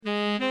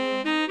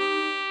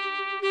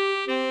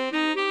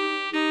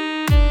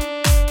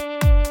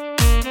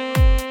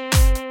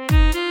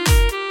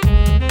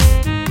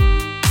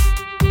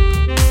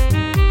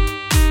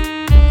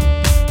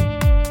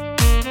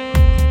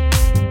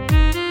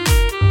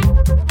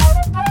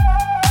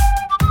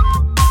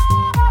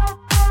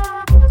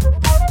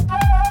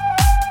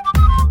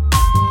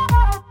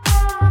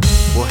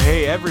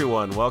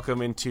and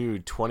welcome into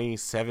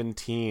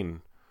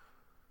 2017.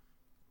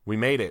 We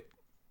made it.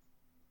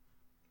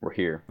 We're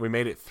here. We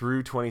made it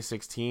through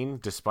 2016,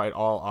 despite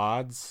all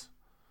odds.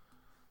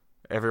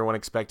 Everyone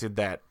expected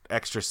that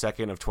extra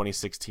second of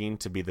 2016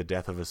 to be the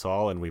death of us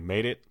all, and we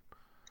made it.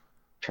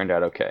 Turned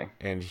out okay.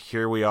 And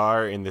here we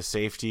are in the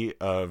safety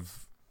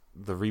of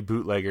the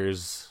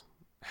Rebootleggers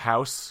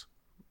house.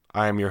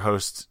 I am your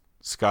host,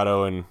 Scott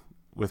Owen,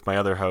 with my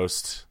other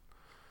host.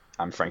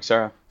 I'm Frank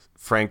Sarah.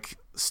 Frank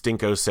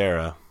Stinko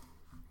Sarah.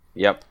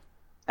 Yep.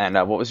 And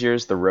what was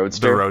yours? The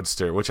Roadster? The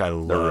Roadster, which I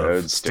love. The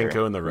Roadster.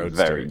 Stinko and the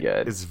Roadster. Very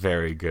good. It's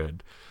very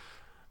good.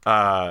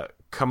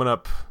 Coming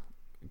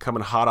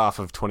hot off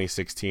of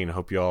 2016.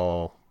 Hope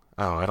y'all...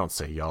 Oh, I don't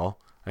say y'all.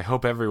 I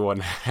hope everyone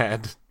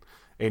had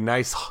a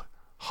nice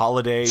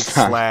holiday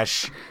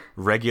 /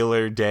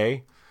 regular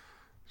day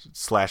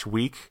 /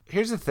 week.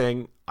 Here's the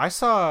thing. I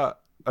saw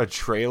a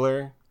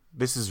trailer.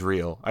 This is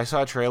real. I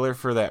saw a trailer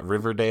for that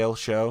Riverdale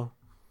show,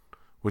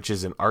 which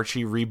is an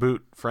Archie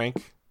reboot,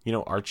 Frank. You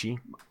know Archie?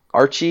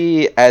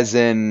 Archie as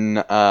in...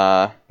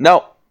 Archie.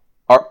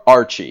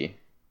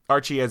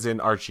 Archie as in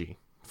Archie.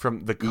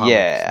 From the comics.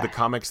 Yeah. The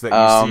comics that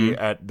you see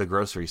at the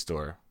grocery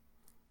store.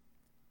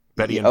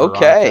 Betty and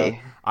Okay.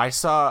 Veronica. I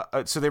saw...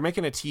 so they're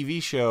making a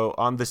TV show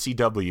on the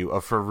CW, a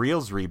For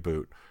Reals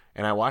reboot,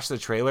 and I watched the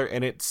trailer,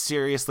 and it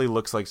seriously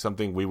looks like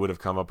something we would have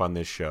come up on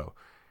this show.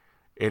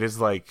 It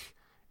is like...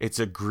 It's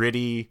a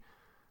gritty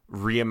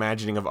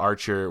reimagining of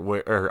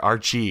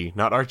Archie,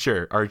 not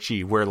Archer,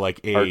 Archie, where like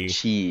a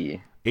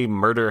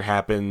murder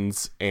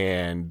happens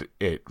and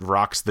it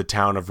rocks the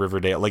town of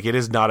Riverdale. Like, it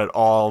is not at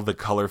all the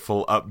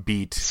colorful,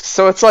 upbeat.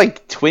 So it's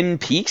like Twin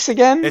Peaks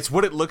again? It's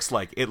what it looks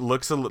like. It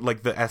looks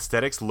like the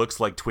aesthetics looks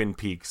like Twin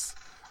Peaks.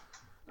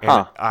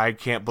 And I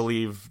can't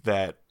believe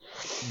that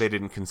they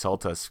didn't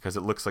consult us, because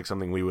it looks like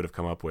something we would have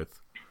come up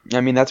with. I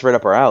mean, that's right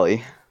up our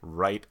alley.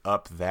 Right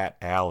up that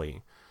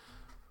alley.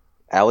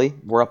 Alley?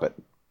 We're up it.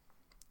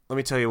 Let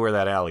me tell you where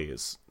that alley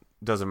is.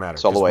 Doesn't matter.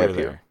 It's all the way up there.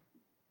 here.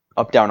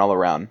 Up, down, all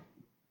around.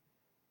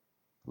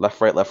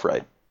 Left, right, left,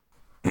 right.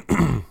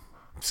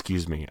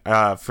 Excuse me.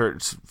 For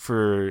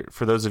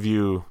those of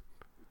you,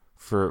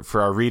 for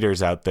our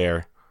readers out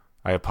there,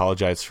 I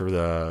apologize for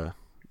the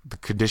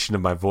condition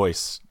of my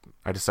voice.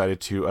 I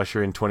decided to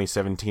usher in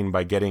 2017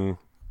 by getting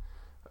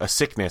a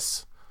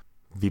sickness.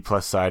 The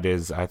plus side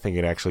is I think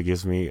it actually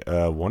gives me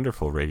a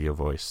wonderful radio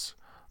voice.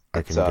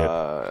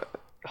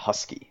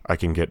 Husky. I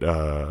can get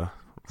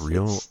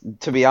real.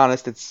 To be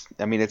honest, it's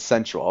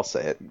sensual. I'll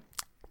say it.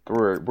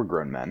 We're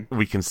grown men.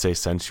 We can say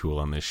sensual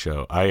on this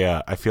show.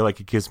 I feel like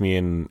it gives me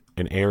an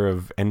air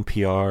of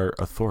NPR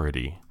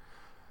authority.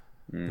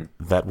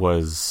 That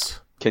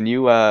was. Can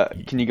you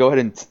go ahead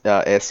and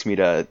ask me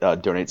to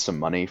donate some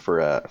money for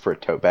a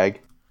tote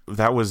bag?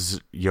 That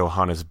was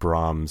Johannes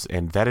Brahms,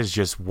 and that is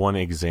just one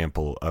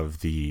example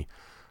of the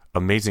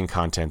amazing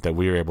content that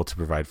we are able to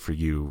provide for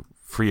you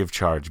free of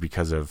charge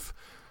because of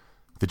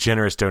the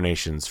generous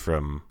donations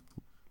from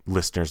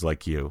listeners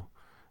like you.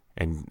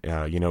 And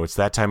it's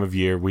that time of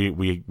year.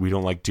 We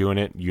don't like doing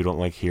it. You don't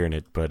like hearing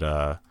it.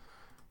 But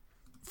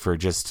for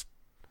just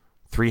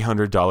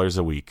 $300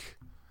 a week,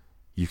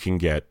 you can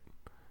get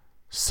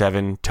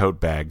 7 tote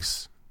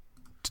bags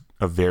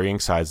of varying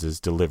sizes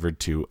delivered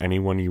to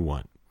anyone you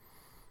want.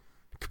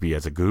 It could be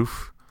as a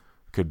goof,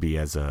 could be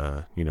as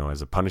a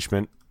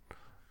punishment,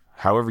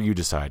 however you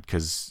decide.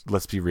 Because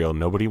let's be real,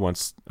 nobody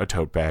wants a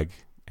tote bag,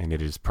 and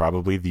it is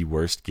probably the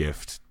worst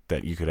gift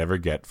that you could ever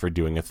get for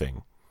doing a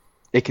thing.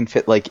 It can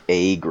fit like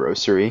a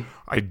grocery.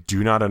 I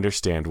do not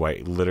understand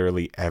why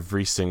literally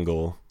every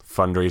single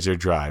fundraiser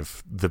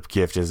drive, the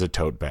gift is a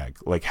tote bag.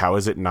 Like, how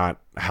is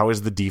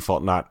the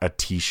default not a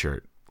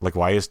t-shirt? Like,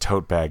 why is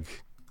tote bag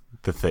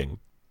the thing?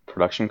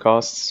 Production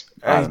costs?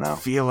 I don't know. I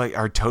feel like,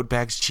 are tote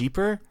bags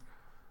cheaper?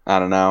 I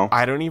don't know.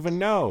 I don't even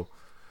know.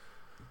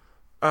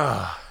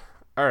 All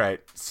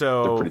right,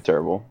 so... They're pretty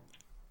terrible.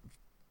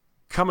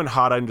 Coming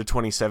hot into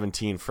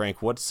 2017,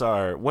 Frank, what's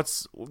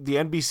the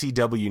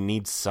NBCW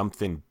needs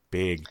something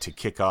big to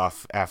kick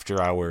off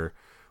after our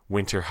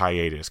winter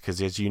hiatus,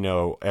 because as you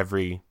know,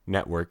 every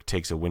network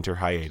takes a winter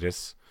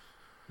hiatus.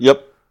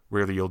 Yep.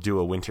 Where you'll do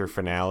a winter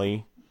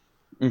finale,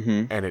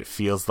 and it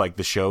feels like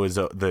the show is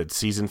the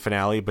season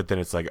finale, but then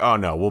it's like, oh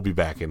no, we'll be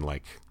back in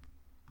like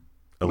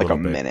a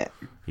minute.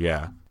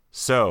 Yeah.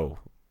 So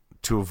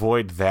to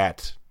avoid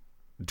that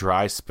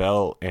dry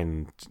spell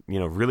and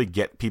really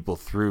get people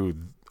through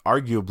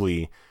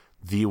arguably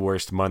the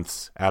worst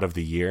months out of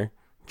the year,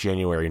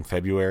 January and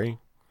February,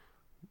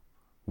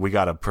 we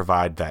got to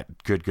provide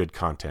that good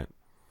content.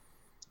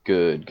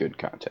 Good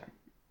content.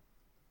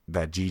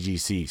 That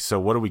GGC. So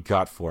what do we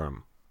got for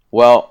them?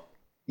 Well,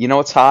 you know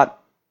what's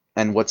hot?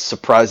 And what's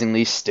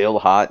surprisingly still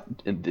hot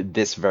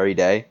this very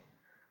day?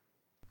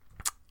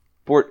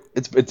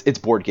 It's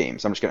board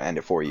games. I'm just going to end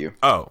it for you.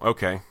 Oh,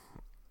 okay.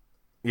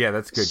 Yeah,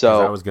 that's good, because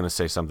I was going to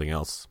say something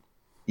else.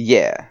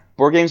 Yeah.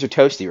 Board games are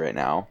toasty right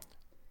now.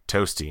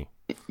 Toasty.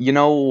 You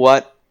know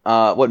what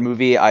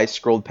movie I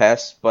scrolled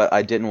past but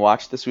I didn't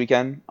watch this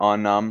weekend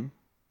on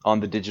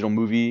the digital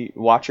movie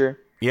watcher?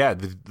 Yeah,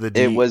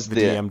 It was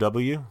the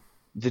DMW.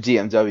 the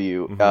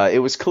DMW. Mm-hmm. It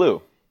was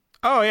Clue.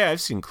 Oh yeah,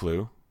 I've seen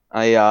Clue.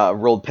 I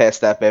rolled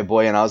past that bad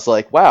boy and I was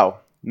like, wow,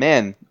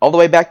 man, all the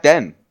way back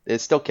then,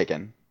 it's still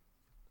kicking.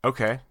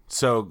 Okay,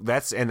 so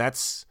that's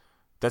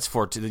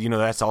for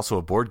that's also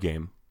a board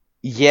game.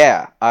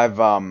 Yeah, I've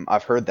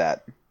heard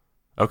that.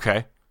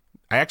 Okay,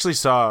 I actually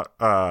saw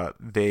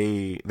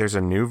there's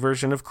a new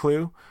version of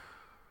Clue,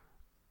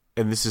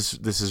 and this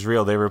is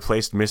real. They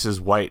replaced Mrs.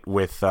 White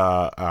with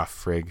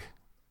frig.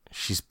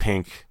 She's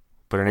pink,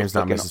 but her name's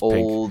not Like Mrs. an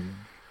Pink. old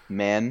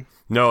man.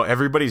 No,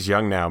 everybody's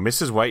young now.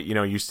 Mrs. White,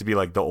 used to be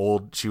like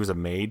she was a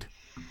maid.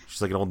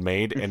 She's like an old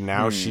maid, and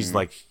now she's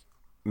like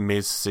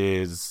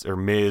Mrs. or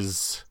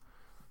Ms.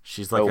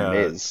 She's like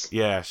Ms.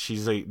 Yeah,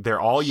 she's like, they're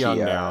all young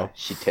now.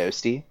 She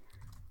toasty.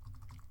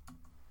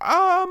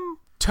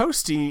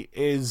 Toasty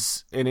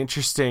is an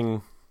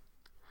interesting.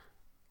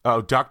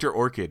 Oh, Dr.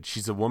 Orchid.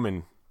 She's a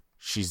woman.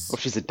 She's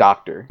a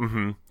doctor.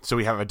 Mm-hmm. So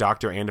we have a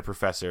doctor and a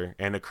professor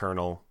and a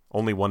colonel.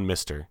 Only one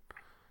Mister.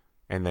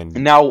 And then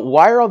Now,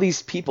 why are all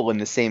these people in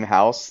the same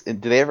house?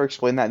 Did they ever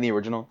explain that in the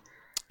original?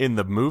 in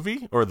the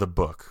movie or the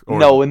book? Or...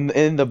 No, in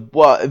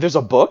the there's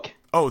a book.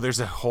 Oh, there's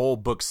a whole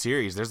book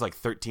series. There's like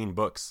 13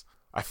 books.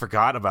 I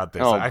forgot about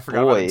this. Oh, I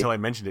forgot about boy. it until I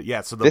mentioned it.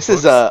 Yeah, so This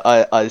is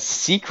a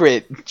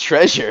secret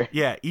treasure.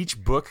 Yeah,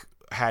 each book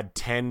had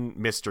 10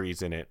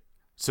 mysteries in it.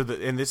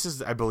 And this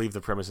is, I believe,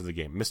 the premise of the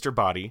game. Mr.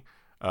 Body,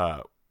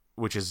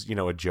 which is,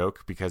 a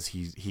joke because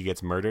he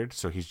gets murdered,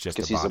 so he's just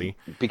a body.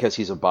 Because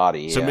he's a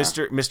body. So yeah.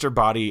 Mr.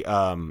 Body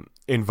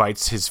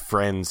invites his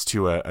friends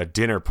to a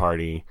dinner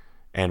party,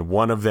 and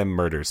one of them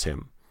murders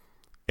him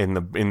in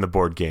the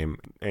board game,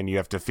 and you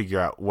have to figure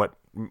out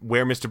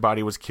where Mr.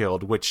 Body was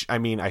killed. Which, I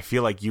mean, I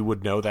feel like you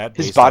would know that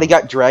his body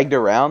got dragged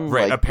around,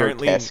 right? Like,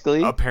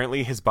 grotesquely.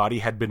 Apparently, his body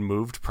had been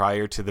moved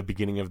prior to the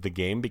beginning of the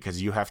game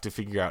because you have to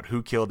figure out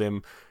who killed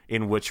him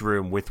in which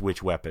room with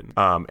which weapon.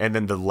 And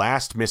then the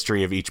last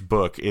mystery of each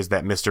book is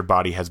that Mr.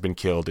 Body has been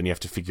killed, and you have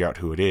to figure out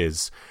who it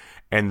is.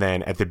 And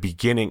then at the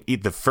beginning,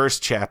 the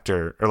first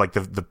chapter, or like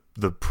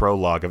the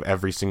prologue of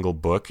every single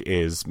book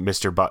is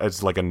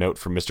it's like a note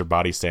from Mr.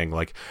 Body saying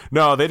like,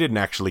 no, they didn't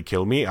actually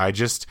kill me. I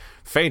just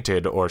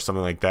fainted or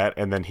something like that.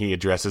 And then he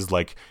addresses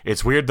like,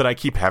 it's weird that I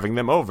keep having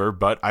them over,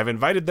 but I've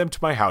invited them to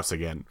my house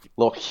again.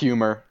 Little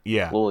humor.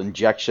 Yeah. Little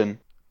injection.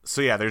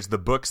 So yeah, there's the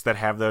books that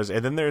have those.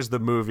 And then there's the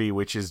movie,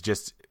 which is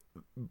just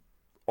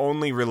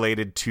only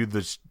related to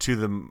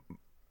the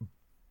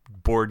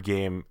board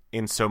game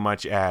in so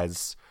much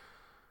as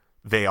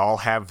they all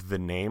have the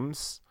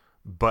names,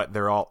 but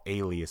they're all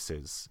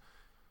aliases.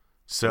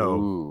 So,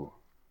 Ooh.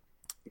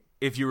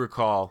 If you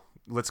recall,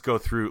 let's go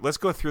through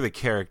the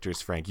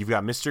characters, Frank. You've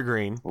got Mr.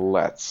 Green.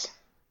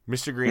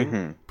 Mr.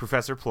 Green,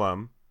 Professor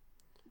Plum,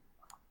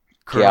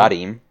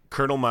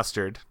 Colonel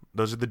Mustard.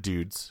 Those are the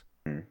dudes.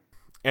 And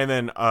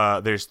then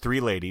there's three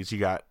ladies. You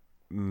got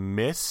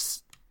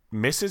Mrs.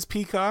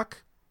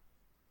 Peacock,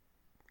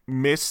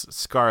 Miss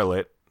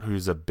Scarlet,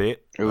 who's a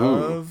bit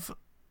of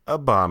a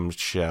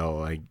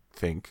bombshell, I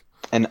think.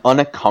 An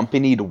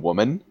unaccompanied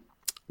woman?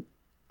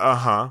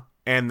 Uh-huh.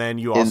 And then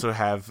you also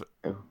have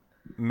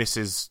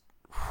Mrs.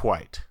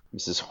 White.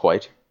 Mrs.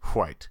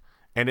 White.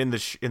 And in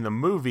the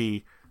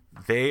movie,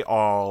 they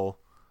all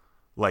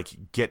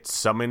like get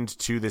summoned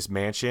to this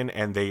mansion,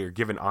 and they are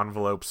given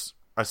envelopes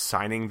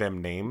assigning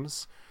them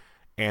names,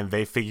 and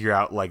they figure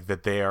out like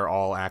that they are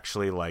all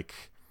actually like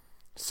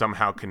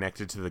somehow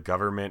connected to the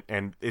government.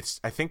 And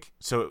I think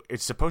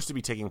it's supposed to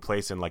be taking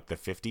place in like the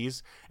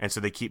 50s, and so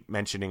they keep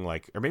mentioning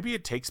like, or maybe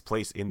it takes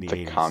place in the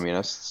 80s.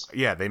 Communists.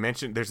 Yeah, they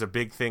mentioned there's a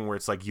big thing where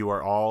it's like you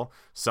are all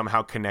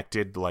somehow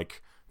connected,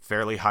 like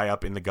fairly high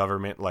up in the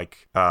government,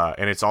 like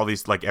and it's all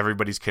these like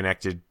everybody's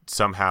connected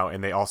somehow,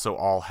 and they also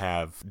all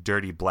have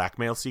dirty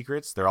blackmail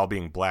secrets. They're all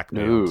being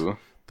blackmailed. Ooh.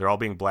 They're all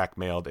being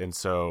blackmailed, and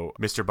so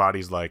Mr.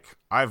 Body's like,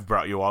 I've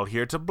brought you all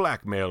here to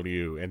blackmail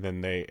you. And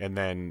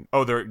then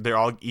they're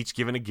all each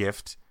given a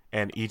gift,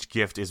 and each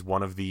gift is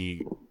one of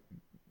the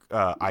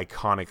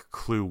iconic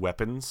Clue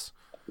weapons.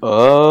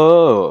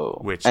 Oh.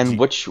 Which are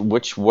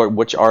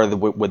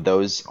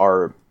those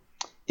are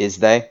is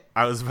they?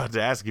 I was about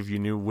to ask if you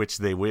knew which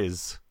they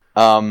whiz.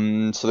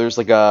 So there's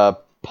like a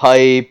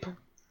pipe.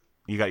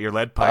 You got your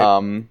lead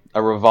pipe.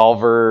 A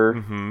revolver.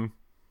 Mm-hmm.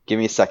 Give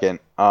me a second.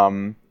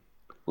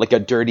 Like a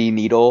dirty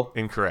needle.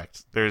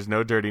 Incorrect. There's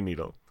no dirty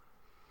needle.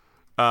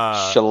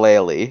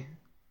 Shillelagh.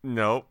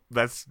 Nope.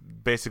 That's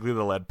basically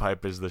the lead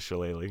pipe is the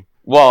shillelagh.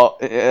 Well,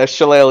 a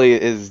shillelagh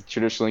is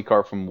traditionally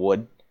carved from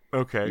wood.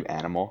 Okay. You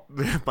animal.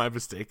 My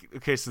mistake.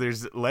 Okay, so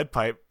there's lead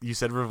pipe. You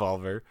said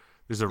revolver.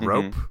 There's a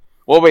rope.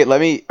 Well, wait.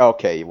 Let me.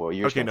 Okay. Well,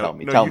 you're gonna tell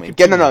me. No, tell you me.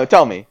 continue. No.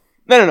 Tell me.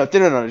 No.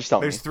 Just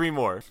tell me. There's three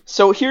more.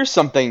 So here's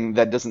something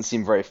that doesn't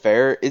seem very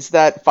fair: is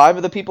that 5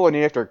 of the people are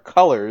named after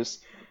colors,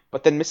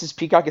 but then Mrs.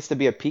 Peacock gets to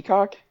be a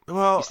peacock.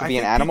 Well, I think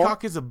an animal.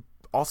 Peacock is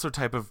also a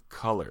type of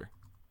color.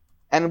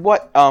 And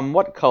what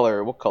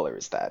color? What color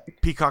is that?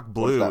 Peacock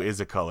blue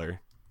is a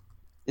color.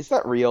 Is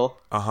that real?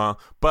 Uh-huh.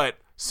 But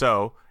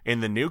so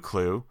in the new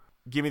Clue,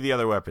 give me the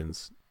other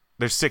weapons.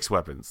 There's 6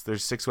 weapons.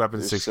 There's 6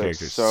 weapons, There's 6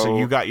 characters. so- So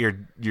you got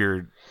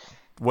your.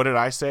 What did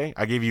I say?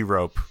 I gave you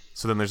rope.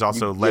 So then there's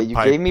also lead you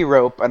pipe. gave me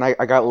rope, and I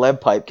got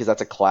lead pipe because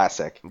that's a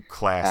classic.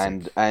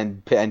 Classic.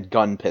 And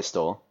gun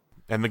pistol.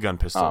 And the gun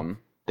pistol.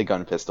 The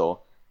gun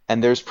pistol.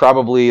 And there's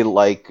probably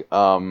like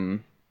a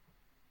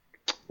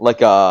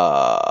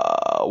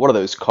what are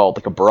those called?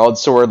 Like a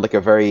broadsword, like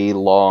a very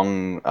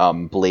long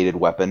bladed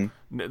weapon.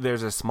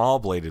 There's a small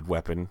bladed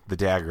weapon, the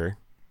dagger.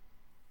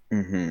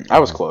 I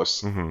was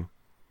close.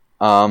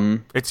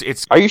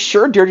 It's. Are you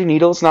sure Dirty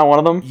Needle's not one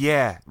of them?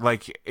 Yeah,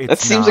 like it's. That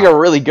seems not. like a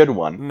really good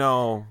one.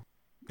 No,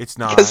 it's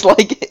not. Because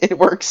like it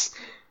works.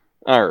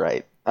 All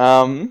right.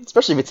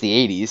 Especially if it's the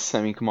 80s.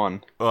 I mean, come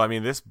on. Well, I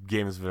mean, this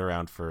game has been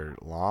around for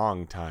a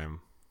long time.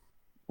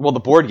 Well, the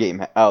board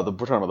game. Oh, we're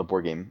talking about the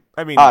board game.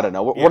 I mean, I don't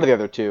know. What yeah. are the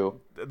other two?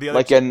 The other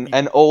Like two,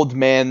 an old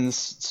man's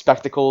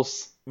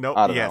spectacles. No,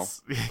 I don't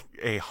yes,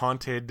 a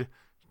haunted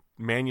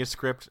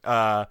manuscript.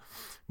 No,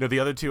 the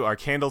other two are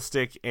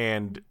Candlestick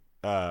and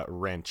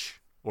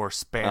Wrench or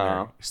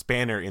Spanner.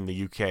 Spanner in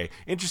the UK.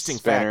 Interesting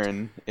Spanner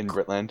fact. in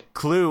Britland.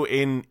 Clue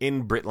in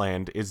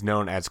Britland is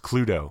known as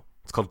Cluedo.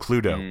 It's called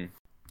Cluedo.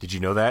 Did you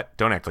know that?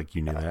 Don't act like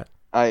you knew that.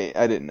 I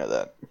didn't know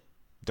that.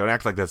 Don't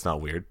act like that's not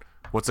weird.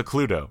 What's a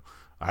Cluedo?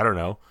 I don't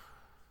know.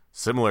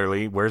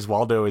 Similarly, Where's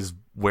Waldo is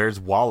Where's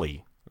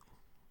Wally?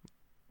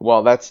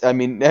 Well, that's. I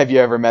mean, have you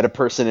ever met a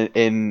person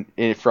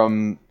in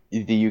from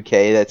the UK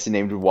that's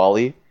named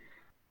Wally?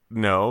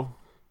 No.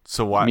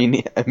 So why?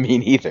 Me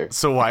neither.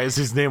 So why is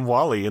his name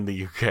Wally in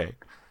the UK?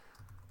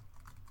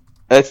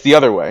 That's the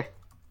other way.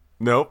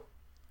 Nope.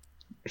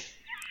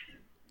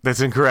 That's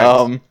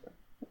incorrect.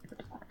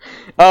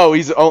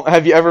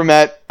 Have you ever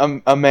met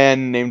a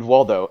man named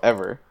Waldo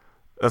ever?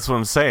 That's what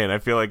I'm saying. I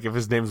feel like if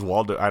his name's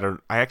Waldo,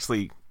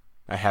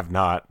 I have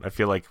not. I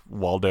feel like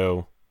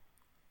Waldo.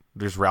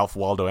 There's Ralph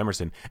Waldo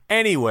Emerson.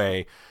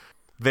 Anyway,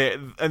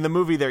 in the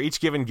movie, they're each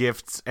given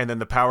gifts, and then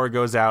the power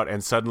goes out,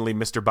 and suddenly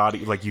Mr.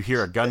 Body, like you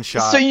hear a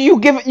gunshot. So you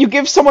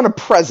give someone a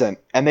present,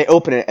 and they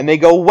open it, and they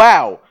go,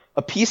 "Wow,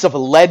 a piece of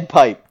lead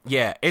pipe."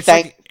 Yeah, it's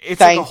Thank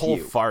like a whole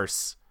you.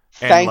 farce.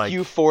 And Thank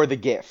you for the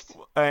gift.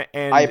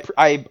 And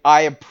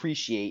I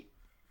appreciate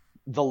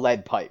the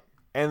lead pipe.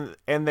 and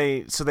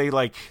they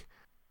like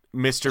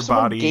Mr.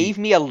 Someone Body gave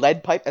me a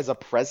lead pipe as a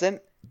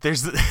present.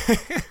 There's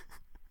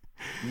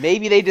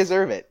Maybe they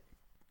deserve it.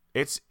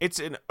 It's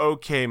an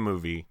okay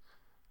movie.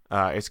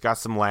 It's got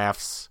some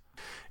laughs.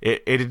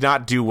 It did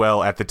not do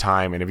well at the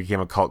time, and it became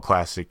a cult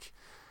classic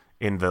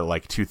in the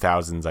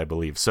 2000s, I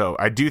believe. So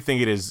I do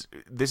think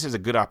this is a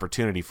good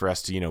opportunity for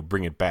us to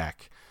bring it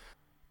back.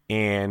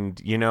 And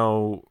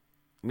now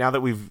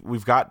that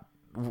we've got,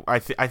 I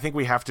think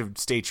we have to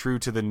stay true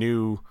to the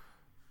new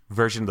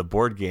version of the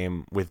board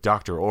game with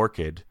Dr.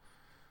 Orchid,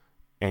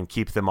 and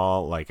keep them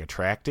all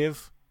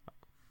attractive.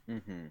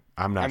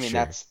 I'm not sure. I mean,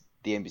 that's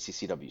the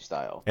NBCCW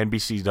style.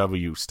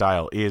 NBCW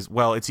style is,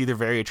 well, it's either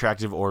very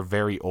attractive or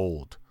very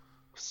old.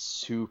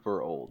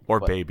 Super old. Or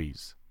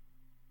babies.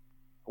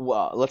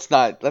 Well, let's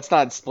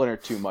not splinter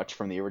too much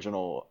from the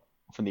original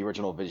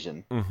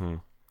vision. Mm-hmm.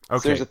 So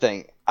Okay. here's the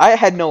thing. I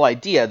had no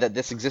idea that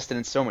this existed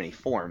in so many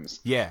forms.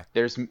 Yeah.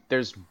 There's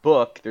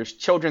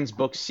children's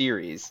book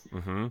series.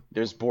 Mm-hmm.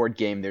 There's board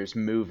game. There's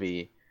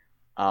movie.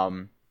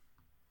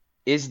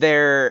 Is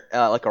there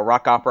a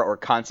rock opera or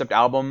concept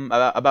album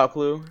about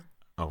Clue?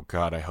 Oh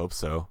God, I hope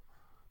so.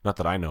 Not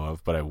that I know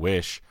of, but I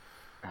wish.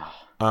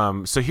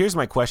 So here's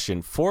my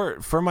question. For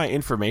my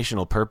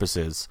informational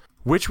purposes,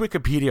 which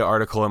Wikipedia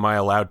article am I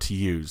allowed to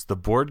use? The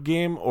board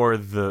game or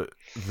the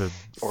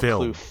Or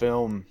film? Clue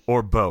film?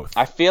 Or both?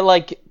 I feel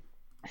like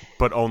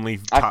But only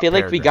we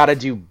paragraph. got to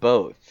do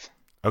both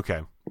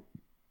Okay.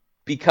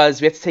 because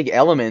we have to take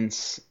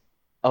elements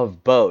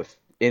of both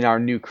in our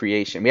new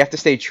creation. We have to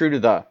stay true to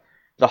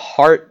the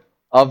heart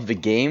of the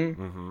game.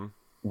 Mm-hmm.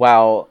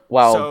 While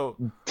So-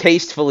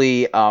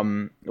 tastefully,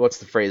 what's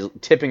the phrase?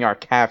 Tipping our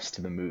caps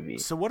to the movie.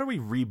 So what are we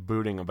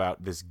rebooting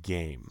about this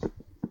game?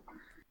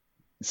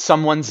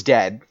 Someone's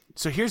dead.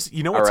 So here's,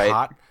 what's right.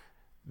 hot?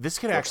 This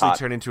could What's actually hot?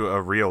 turn into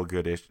a real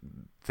good-ish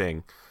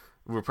thing.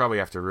 We'll probably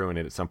have to ruin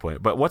it at some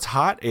point. But what's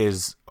hot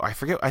is, I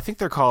think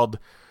they're called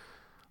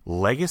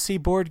legacy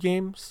board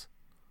games.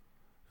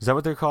 Is that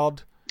what they're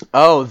called?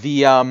 Oh,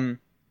 the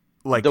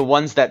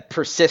ones that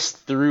persist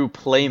through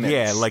playmates.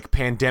 Yeah, like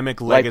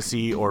Pandemic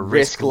Legacy or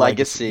Risk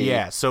Legacy.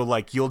 Yeah, so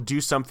you'll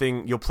do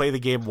something, you'll play the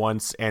game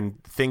once,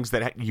 and things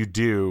that you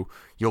do,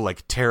 you'll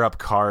tear up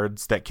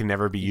cards that can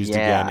never be used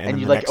again. And then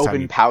you the next time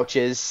open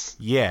pouches,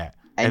 Yeah.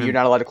 and you're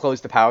not allowed to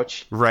close the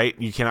pouch. Right,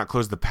 you cannot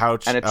close the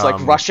pouch. And it's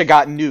Russia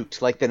got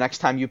nuked. Like the next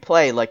time you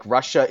play,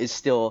 Russia is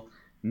still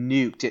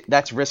nuked.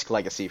 That's Risk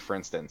Legacy, for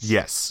instance.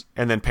 Yes,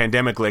 and then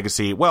Pandemic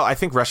Legacy. Well, I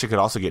think Russia could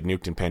also get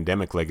nuked in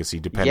Pandemic Legacy,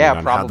 depending Yeah, on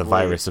how the probably.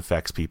 virus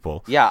affects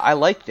people. Yeah, I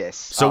like this.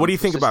 So, what do you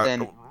think about?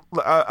 persistent-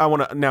 I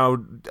want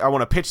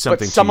to pitch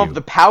something. But some to of you.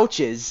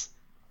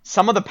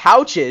 the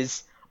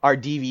pouches are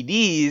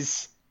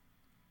DVDs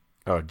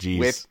Oh,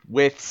 geez.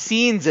 with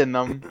scenes in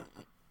them.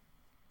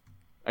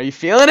 Are you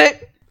feeling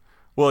it?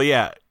 Well,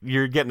 yeah,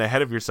 you're getting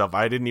ahead of yourself.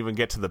 I didn't even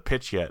get to the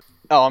pitch yet.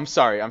 Oh, I'm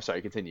sorry.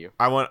 Continue.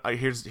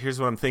 Here's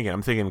what I'm thinking.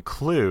 I'm thinking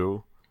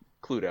Clue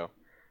Cluedo.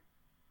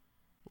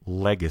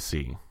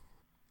 Legacy.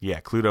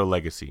 Yeah, Cluedo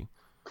Legacy.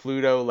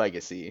 Cluedo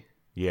Legacy.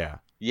 Yeah.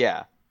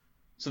 Yeah.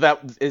 So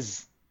that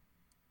is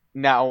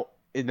now.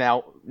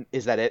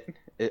 Is that it?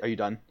 Are you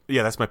done?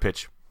 Yeah, that's my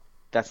pitch.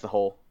 That's the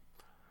whole.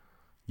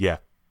 Yeah.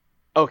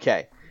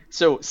 Okay.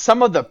 So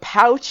some of the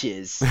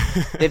pouches,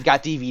 they've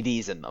got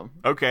DVDs in them.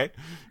 Okay.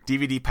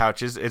 DVD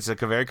pouches. It's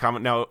like a very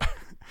common now.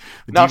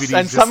 Now,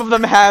 and some of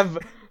them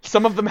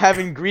have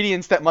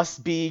ingredients that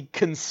must be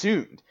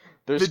consumed.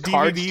 There's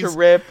cards to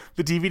rip.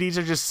 The DVDs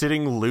are just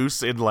sitting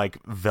loose in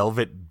like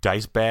velvet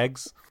dice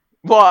bags.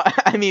 Well,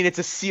 I mean, it's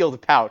a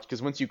sealed pouch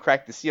because once you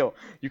crack the seal,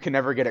 you can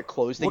never get it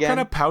closed again. What kind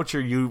of pouch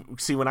are you?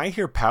 See, when I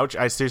hear pouch,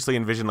 I seriously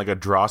envision like a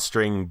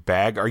drawstring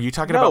bag. Are you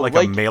talking about like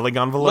a mailing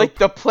envelope? Like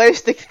the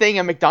plastic thing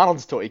a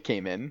McDonald's toy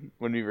came in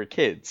when we were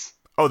kids.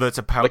 Oh, that's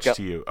a pouch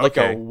to you. Okay.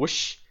 Like a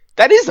whoosh.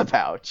 That is a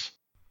pouch.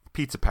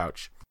 Pizza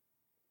pouch.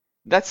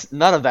 That's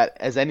none of that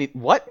as any.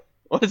 What?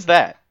 What is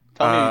that?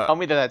 Tell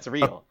me that that's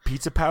real. A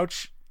pizza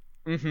pouch?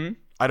 Mm-hmm.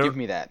 Give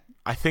me that.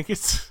 I think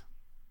it's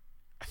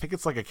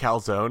like a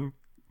calzone.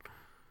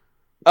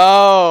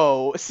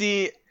 Oh,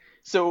 see,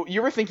 so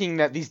you were thinking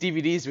that these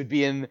DVDs would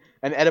be in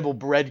an edible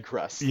bread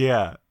crust.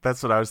 Yeah,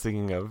 that's what I was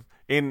thinking of.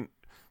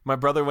 My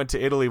brother went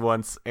to Italy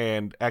once,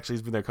 and actually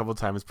he's been there a couple of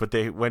times, but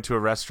they went to a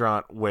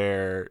restaurant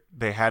where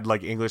they had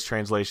like English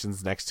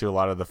translations next to a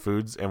lot of the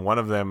foods, and one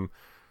of them,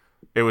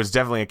 it was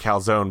definitely a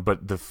calzone,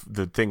 but the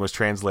thing was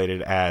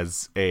translated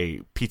as a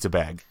pizza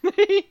bag.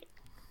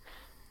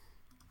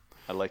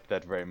 I like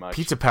that very much.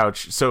 Pizza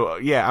pouch. So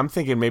yeah, I'm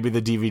thinking maybe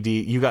the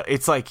DVD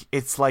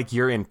it's like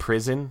you're in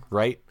prison,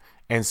 right?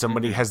 And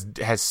somebody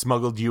has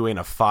smuggled you in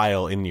a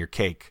file in your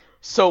cake.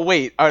 So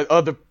wait, are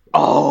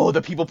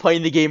the people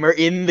playing the game are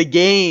in the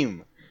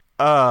game?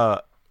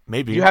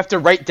 Maybe. You have to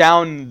write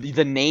down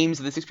the names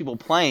of the 6 people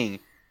playing,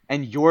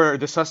 and you're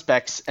the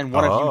suspects, and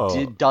one of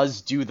you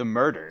does do the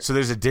murder. So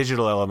there's a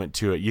digital element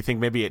to it. You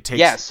think maybe it takes?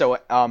 Yeah. So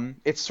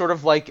it's sort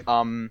of like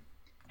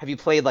have you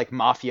played like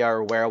Mafia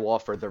or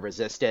Werewolf or The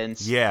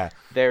Resistance? Yeah.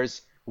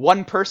 There's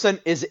one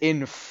person is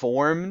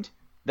informed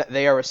that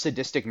they are a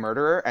sadistic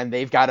murderer, and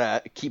they've got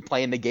to keep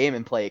playing the game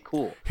and play it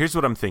cool. Here's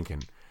what I'm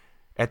thinking.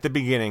 At the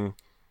beginning,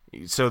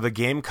 so the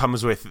game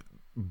comes with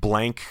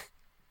blank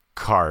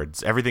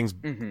cards. Everything's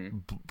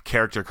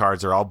character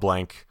cards are all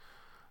blank.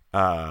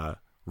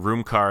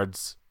 Room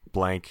cards,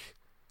 blank.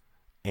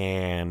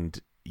 And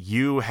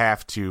you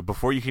have to,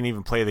 before you can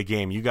even play the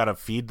game, you got to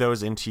feed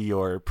those into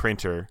your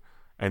printer.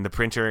 And the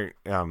printer,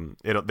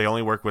 they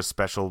only work with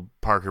special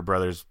Parker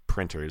Brothers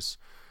printers.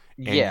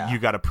 And you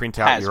got to print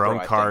out Hasbro, your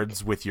own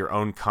cards with your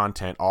own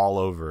content all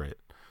over it.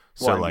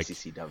 So like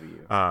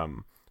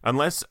CCW.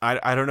 Unless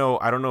I don't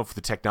know if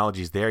the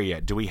technology's there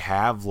yet. Do we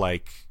have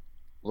like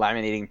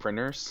laminating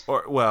printers?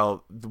 Or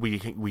well, we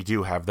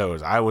do have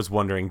those. I was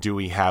wondering, do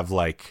we have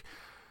like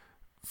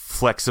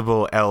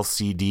flexible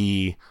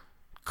LCD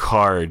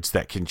cards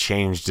that can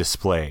change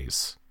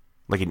displays?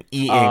 Like an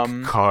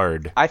e-ink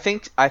card. I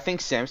think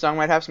Samsung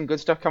might have some good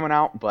stuff coming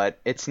out, but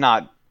it's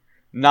not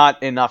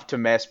enough to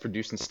mass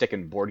produce and stick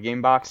in board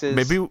game boxes.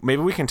 Maybe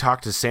we can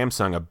talk to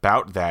Samsung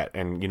about that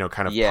and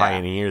kind of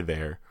pioneer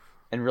there.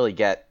 And really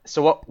get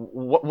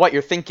what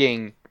you're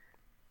thinking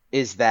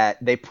is that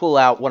they pull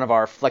out one of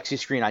our flexi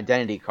screen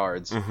identity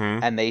cards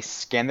and they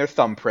scan their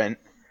thumbprint,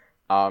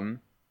 and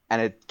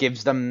it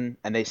gives them,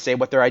 and they say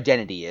what their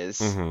identity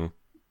is, and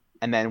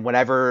then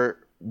whenever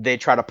they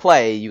try to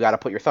play, you got to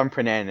put your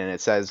thumbprint in, and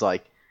it says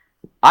like,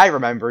 "I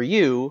remember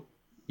you.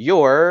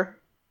 You're,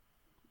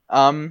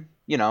 Calvin.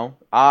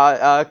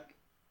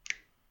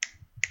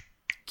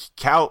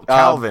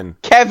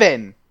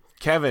 Kevin.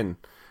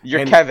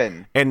 You're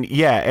Kevin."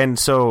 And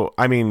so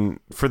I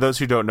mean, for those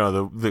who don't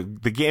know,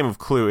 the game of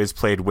Clue is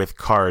played with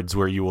cards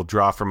where you will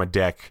draw from a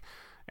deck,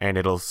 and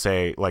it'll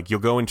say like you'll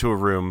go into a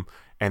room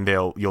and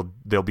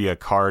there'll be a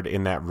card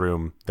in that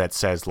room that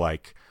says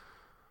like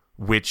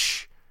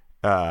which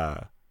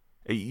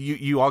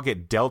you all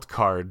get dealt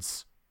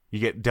cards. You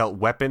get dealt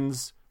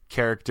weapons,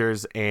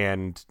 characters,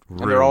 and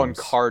rooms. And they're all in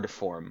card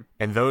form.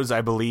 And those,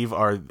 I believe,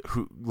 are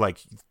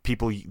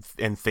people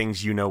and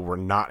things were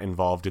not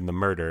involved in the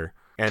murder.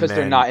 Because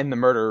they're not in the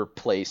murder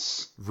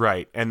place.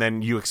 Right. And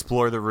then you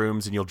explore the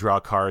rooms and you'll draw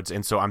cards.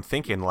 And so I'm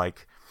thinking,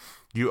 like,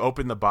 you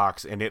open the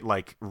box and it,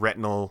 like,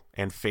 retinal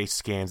and face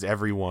scans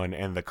everyone,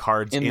 and the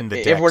cards in the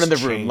deck everyone in the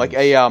room.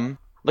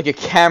 Like a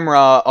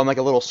camera on, like,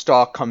 a little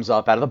stalk comes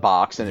up out of the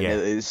box, and it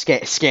is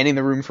scanning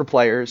the room for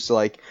players. So,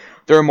 like,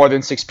 there are more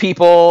than 6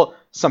 people.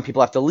 Some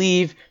people have to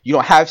leave. You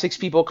don't have 6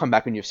 people. Come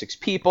back when you have 6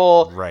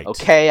 people. Right.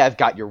 Okay, I've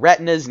got your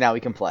retinas. Now we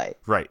can play.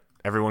 Right.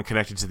 Everyone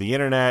connected to the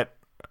internet.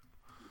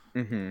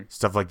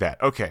 Stuff like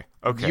that. Okay.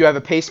 You have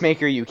a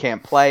pacemaker. You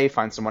can't play.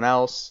 Find someone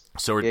else.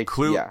 So we're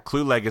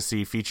Clue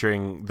Legacy,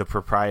 featuring the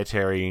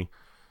proprietary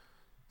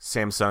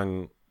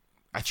Samsung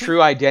True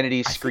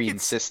Identity screen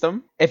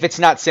system. If it's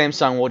not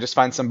Samsung, we'll just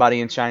find somebody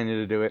in China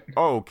to do it.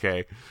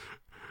 Okay.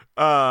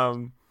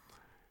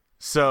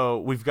 So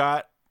we've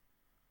got.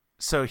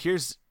 So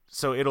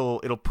so it'll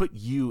put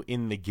you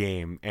in the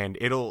game, and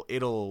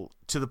it'll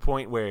to the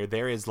point where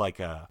there is like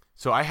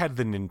so I had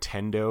the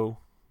Nintendo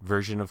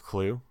version of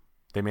Clue.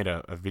 They made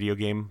a video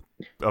game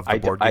of the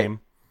board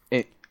game.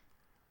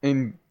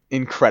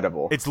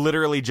 Incredible. It's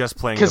literally just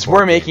playing because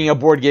we're making a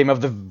board game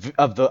of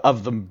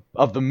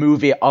the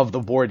movie of the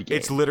board game.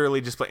 It's literally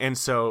just play. And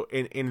so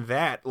in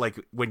that, like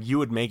when you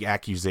would make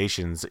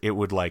accusations, it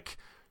would like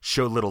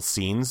show little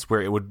scenes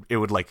where it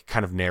would like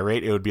kind of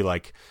narrate. It would be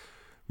like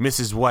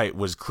Mrs. White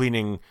was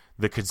cleaning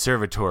the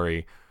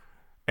conservatory,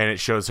 and it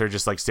shows her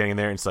just like standing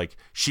there, and it's like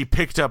she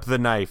picked up the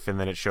knife, and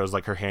then it shows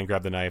like her hand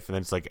grabbed the knife, and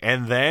then it's like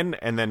and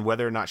then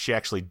whether or not she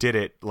actually did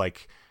it,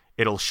 like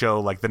it'll show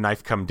like the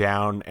knife come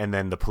down, and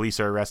then the police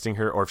are arresting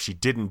her, or if she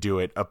didn't do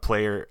it, a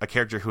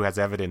character who has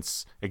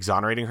evidence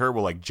exonerating her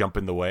will like jump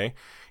in the way.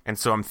 And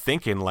so I'm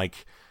thinking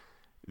like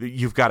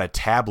you've got a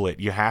tablet,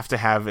 you have to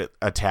have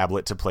a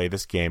tablet to play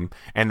this game,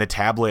 and the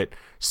tablet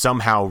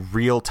somehow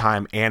real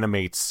time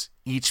animates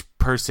each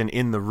person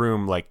in the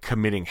room like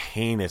committing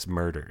heinous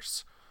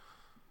murders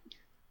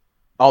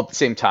all at the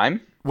same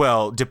time.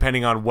 Well,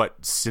 depending on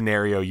what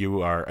scenario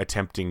you are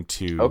attempting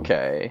to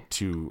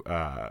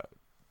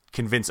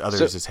convince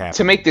others is happening.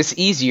 To make this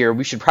easier,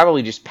 we should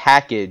probably just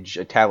package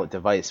a tablet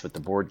device with the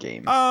board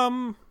game.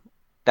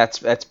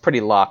 That's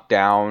pretty locked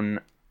down.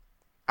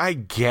 I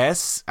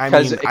guess.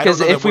 Because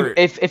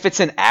if it's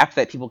an app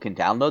that people can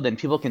download, then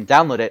people can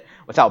download it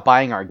without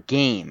buying our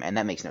game, and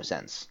that makes no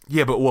sense.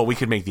 Yeah, but we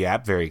could make the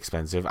app very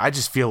expensive. I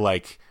just feel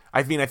like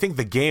I think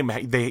the game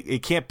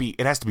it can't be.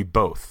 It has to be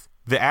both.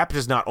 The app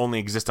does not only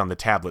exist on the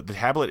tablet. The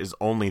tablet is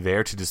only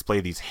there to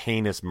display these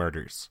heinous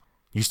murders.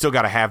 You still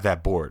got to have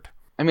that board.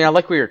 I mean, I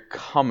like where you're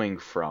coming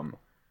from.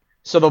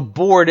 So the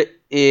board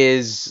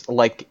is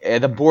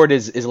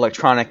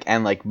electronic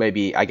and like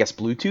maybe I guess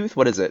Bluetooth.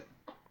 What is it?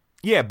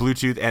 Yeah,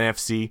 Bluetooth,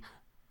 NFC.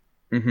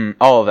 Mm-hmm.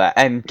 All of that,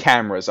 and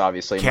cameras,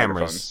 obviously.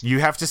 Cameras. You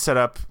have to set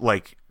up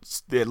like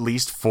at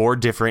least 4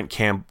 different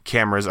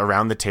cameras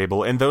around the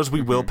table, and those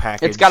we will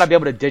package. It's got to be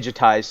able to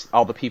digitize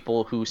all the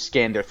people who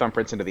scan their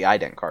thumbprints into the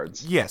ident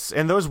cards. Yes,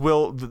 and those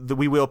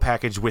we will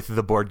package with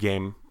the board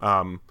game.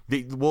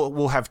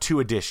 We'll have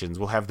 2 editions.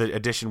 We'll have the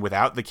edition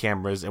without the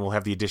cameras, and we'll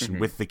have the edition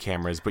with the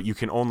cameras. But you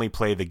can only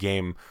play the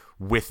game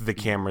with the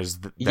cameras.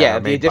 The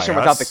edition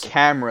without the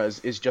cameras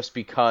is just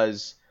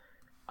because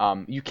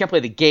you can't play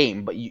the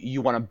game, but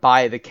you want to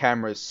buy the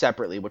cameras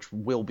separately, which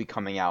will be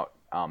coming out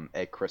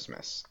at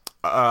Christmas.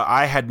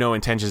 I had no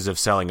intentions of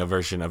selling a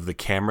version of the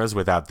cameras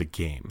without the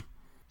game.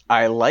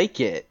 I like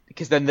it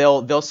because then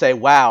they'll say,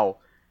 "Wow,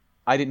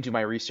 I didn't do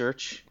my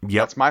research. Yep.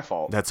 That's my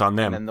fault. That's on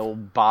them." And then they'll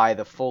buy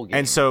the full game.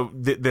 And so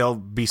they'll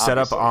be set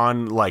up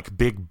on like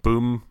big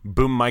boom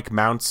mic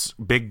mounts,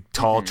 big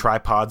tall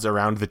tripods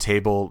around the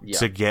table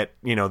to get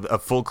a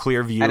full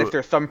clear view. And if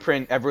their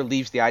thumbprint ever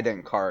leaves the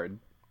ident card,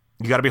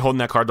 you got to be holding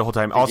that card the whole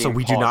time. Also,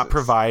 we do not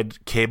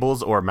provide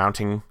cables or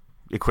mounting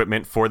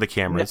equipment for the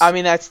cameras. I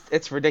mean,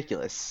 it's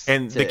ridiculous.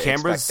 And the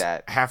cameras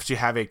have to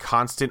have a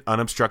constant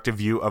unobstructed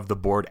view of the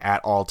board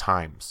at all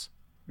times.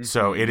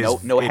 So it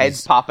is no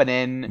heads popping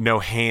in, no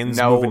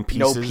hands moving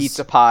pieces, no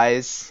pizza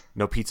pies,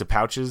 no pizza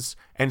pouches,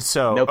 and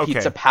so no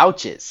pizza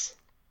pouches.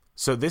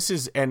 So this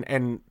is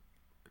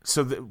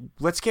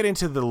let's get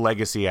into the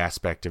legacy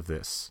aspect of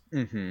this.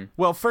 Mm-hmm.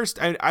 Well,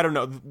 first, I don't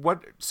know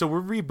what. So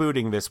we're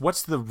rebooting this.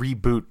 What's the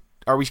reboot?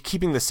 Are we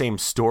keeping the same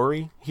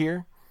story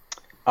here?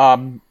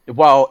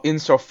 Well,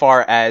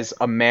 insofar as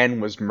a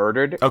man was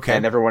murdered, okay,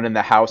 and everyone in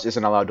the house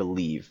isn't allowed to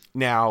leave.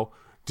 Now,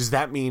 does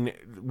that mean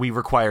we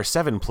require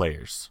 7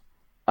 players?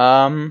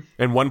 And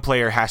one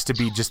player has to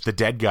be just the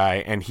dead guy,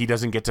 and he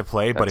doesn't get to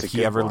play, but if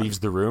he ever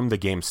leaves the room, the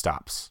game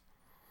stops.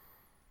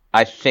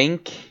 I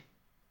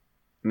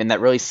mean,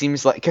 that really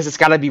seems like... Because it's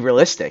got to be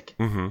realistic.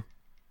 Mm-hmm.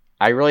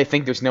 I really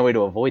think there's no way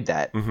to avoid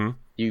that. Mm-hmm.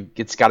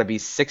 It's got to be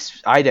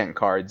 6 ident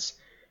cards,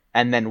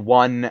 and then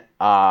 1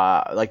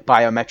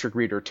 biometric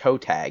reader toe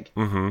tag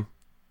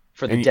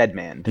for the dead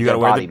man, the dead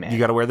body man. You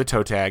got to wear the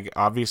toe tag.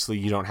 Obviously,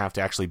 you don't have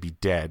to actually be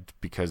dead,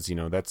 because,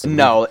 that's...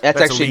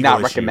 that's actually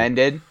not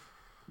recommended.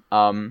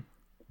 The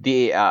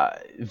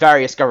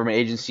various government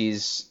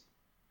agencies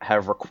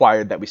have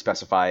required that we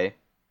specify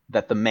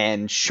that the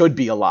man should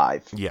be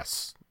alive.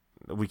 Yes.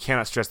 We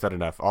cannot stress that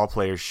enough. All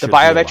players should be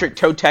alive. The biometric alive.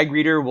 toe tag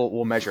reader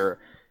will measure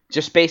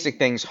just basic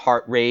things,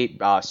 heart rate,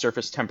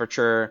 surface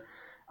temperature.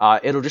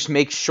 It'll just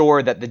make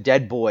sure that the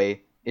dead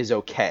boy is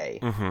okay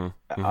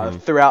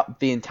throughout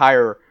the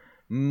entire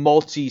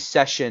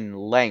multi-session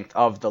length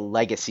of the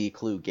Legacy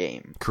Clue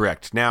game.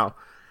 Correct. Now,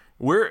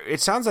 it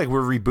sounds like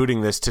we're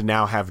rebooting this to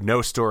now have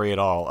no story at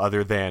all,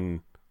 other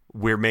than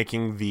we're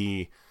making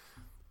the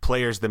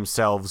players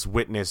themselves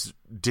witness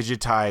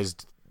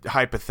digitized,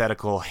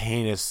 hypothetical,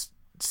 heinous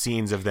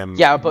scenes of them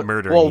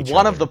murdering each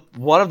other.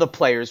 One of the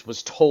players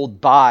was told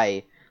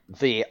by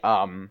the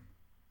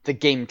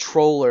game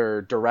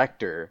troller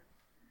director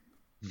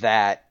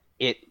that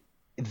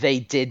they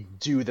did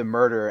do the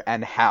murder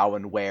and how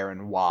and where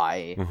and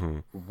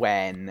why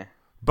when.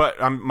 But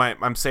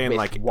I'm saying With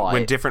like what?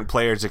 when different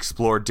players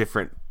explore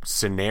different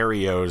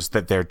scenarios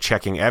that they're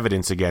checking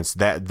evidence against,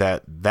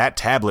 that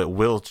tablet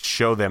will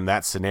show them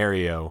that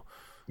scenario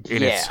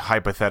in its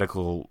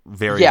hypothetical,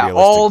 very realistic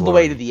all the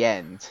way glory. to the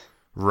end.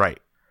 Right.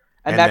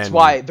 And And that's then-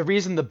 why the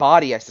reason the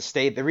body has to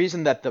stay, the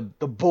reason that the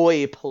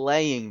boy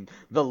playing,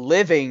 the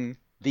living,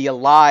 the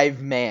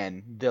alive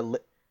man,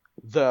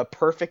 the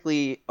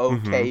perfectly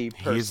okay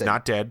person He's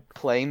not dead.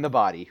 playing the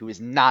body, who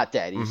is not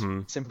dead, he's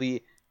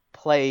simply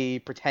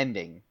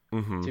pretending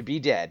to be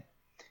dead.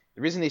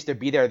 The reason he has to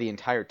be there the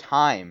entire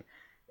time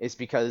is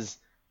because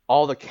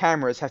all the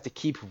cameras have to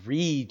keep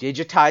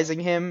re-digitizing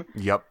him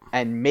Yep.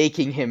 and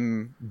making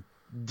him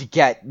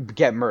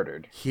get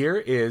murdered.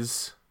 Here,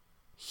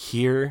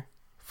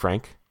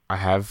 Frank, I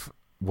have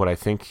what I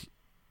think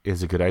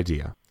is a good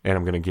idea, and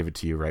I'm going to give it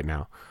to you right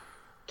now.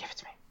 Give it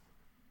to me.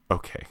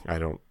 Okay, I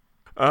don't.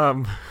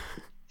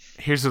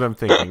 Here's what I'm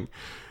thinking.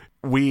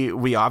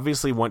 We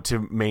obviously want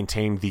to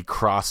maintain the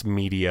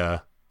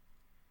cross-media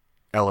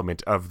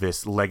element of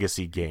this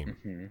legacy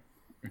game.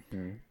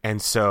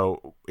 And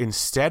so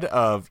instead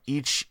of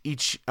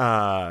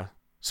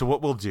so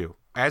what we'll do,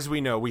 as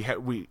we know,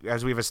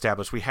 as we've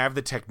established, we have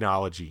the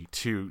technology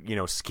to,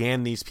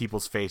 scan these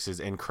people's faces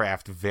and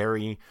craft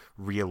very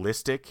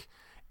realistic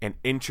and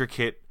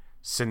intricate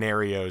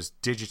scenarios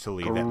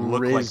digitally that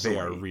look like they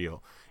are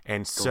real.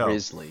 And so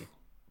Grizzly.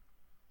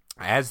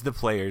 as the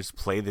players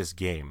play this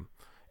game,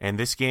 and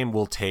this game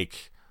will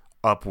take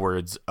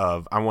upwards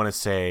of, I want to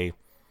say,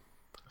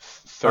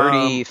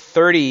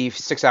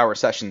 36-hour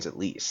sessions at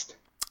least.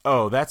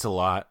 oh, that's a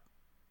lot.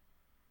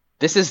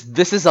 This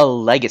is a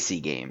legacy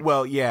game.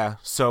 Well, yeah.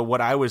 So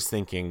what I was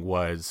thinking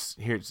was,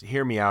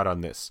 hear me out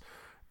on this.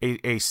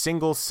 A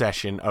single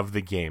session of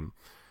the game.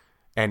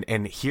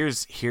 And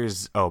here's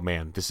oh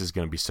man, this is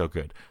going to be so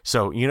good.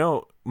 So,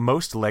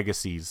 most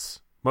legacies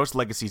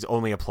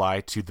only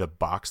apply to the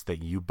box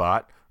that you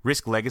bought.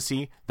 Risk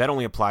Legacy, that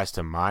only applies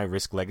to my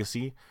Risk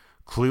Legacy.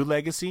 Clue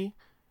Legacy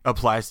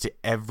applies to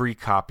every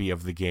copy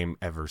of the game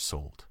ever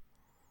sold.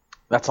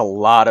 That's a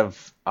lot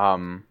of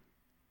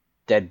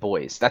dead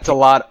boys. That's a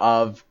lot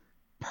of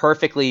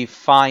perfectly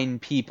fine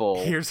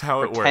people Here's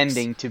how it works.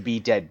 pretending to be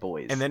dead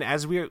boys. And then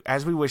as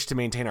we wish to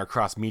maintain our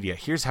cross media,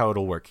 here's how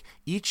it'll work.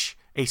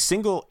 A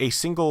single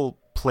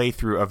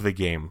playthrough of the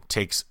game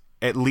takes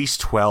at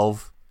least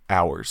 12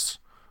 hours,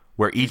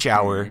 where each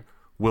hour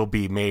will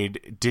be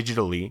made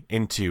digitally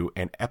into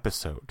an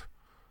episode.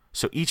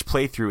 So each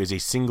playthrough is a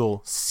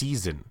single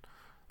season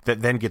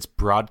that then gets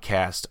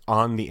broadcast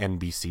on the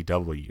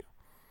NBCW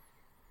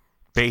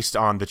based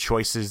on the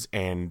choices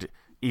and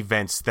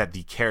events that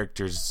the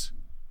characters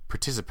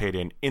participate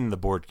in the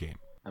board game.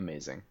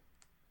 Amazing.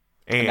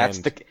 And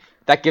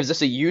that gives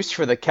us a use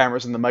for the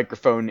cameras and the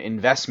microphone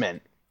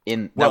investment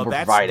that we're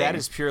providing. That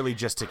is purely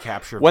just to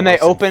capture when they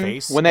voice and open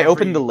face.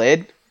 open the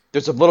lid,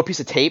 there's a little piece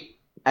of tape,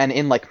 and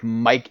in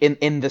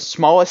the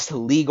smallest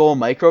legal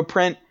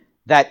microprint,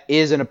 that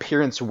is an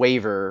appearance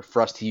waiver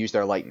for us to use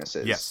their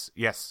likenesses.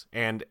 Yes,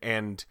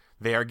 and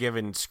they are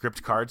given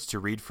script cards to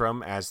read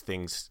from as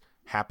things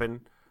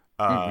happen.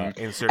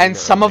 And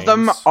some of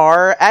them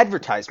are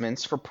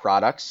advertisements for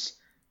products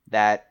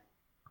that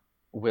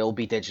will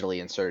be digitally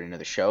inserted into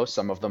the show.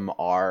 Some of them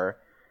are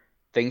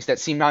things that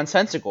seem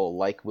nonsensical,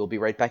 like we'll be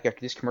right back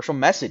after these commercial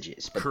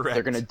messages. But Correct.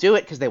 They're going to do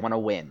it because they want to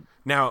win.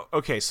 Now,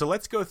 okay, so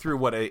let's go through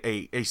what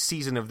a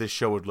season of this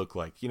show would look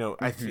like.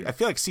 I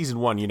feel like season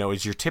 1,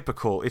 is your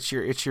typical, it's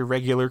your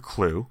regular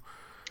Clue.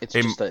 It's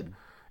just a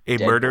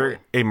murder.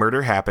 boy. A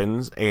murder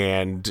happens,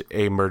 and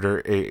a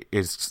murder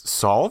is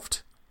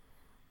solved.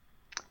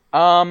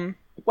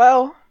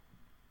 Well,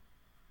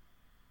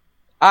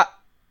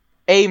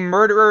 a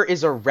murderer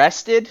is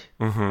arrested,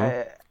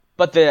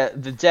 but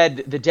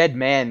the dead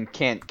man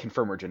can't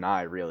confirm or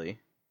deny, really,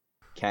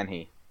 can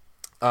he?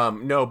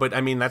 No, but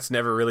I mean that's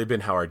never really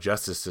been how our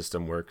justice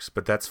system works,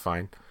 but that's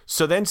fine.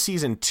 So then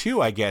season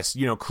 2, I guess,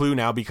 Clue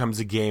now becomes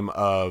a game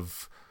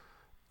of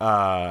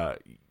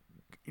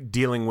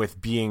dealing with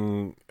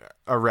being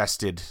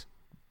arrested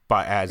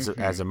as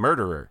a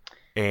murderer.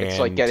 And It's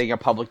like getting a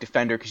public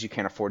defender because you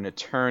can't afford an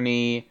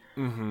attorney.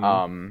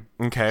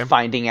 Okay.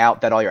 Finding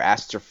out that all your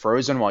assets are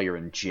frozen while you're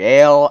in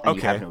jail and you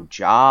Okay. have no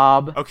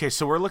job. Okay,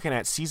 so we're looking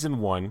at season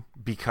 1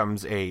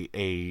 becomes But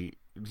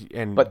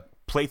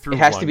playthrough. It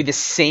has 1. to be the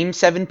same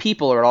 7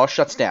 people or it all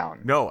shuts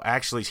down. No,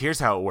 actually, here's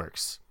how it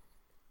works.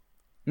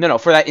 No,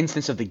 for that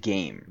instance of the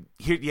game.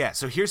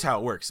 So here's how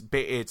it works.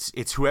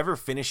 It's whoever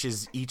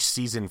finishes each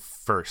season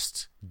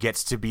first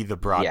gets to be the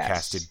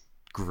broadcasted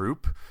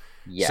group.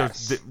 Yes.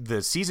 So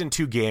the season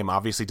 2 game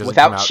obviously doesn't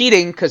Without come out.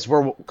 cheating, because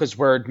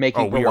we're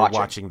making We we're are watching.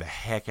 watching the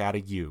heck out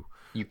of you.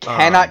 You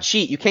cannot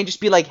cheat. You can't just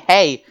be like,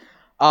 hey,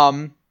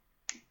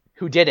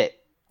 who did it?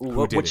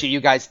 Which it? of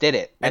you guys did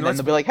it? And then let's-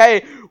 they'll be like,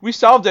 hey, we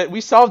solved it. We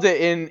solved it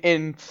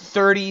in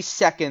 30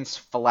 seconds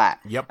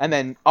flat. Yep. And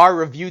then our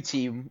review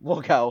team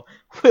will go,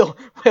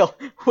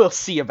 we'll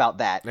see about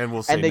that. And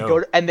we'll say they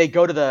no. they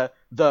go to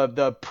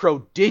the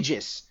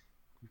prodigious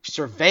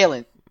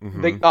surveillance I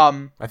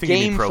think you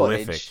mean game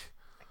prolific. footage.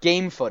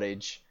 Game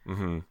footage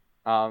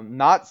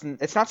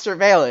It's not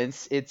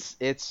surveillance.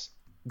 It's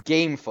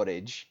game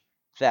footage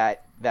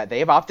that they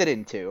have opted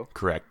into.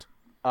 Correct.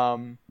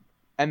 And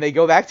they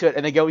go back to it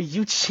and they go,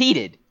 "You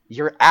cheated.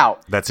 You're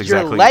out. That's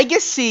exactly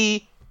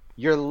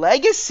Your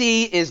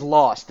legacy is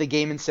lost. The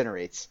game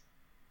incinerates."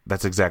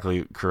 That's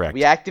exactly correct.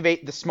 We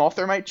activate the small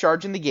thermite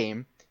charge in the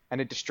game, and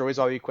it destroys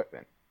all the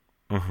equipment.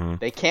 Mm-hmm.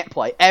 They can't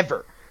play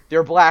ever.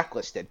 They're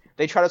blacklisted.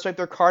 They try to swipe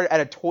their card at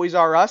a Toys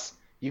R Us.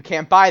 You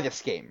can't buy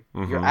this game.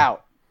 Mm-hmm. You're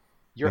out.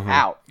 You're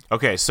out.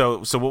 Okay,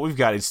 so what we've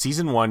got is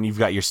season 1. You've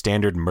got your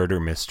standard murder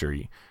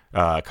mystery,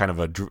 kind of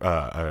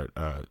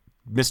a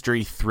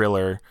mystery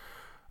thriller.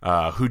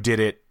 Who did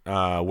it?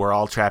 We're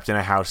all trapped in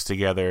a house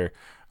together,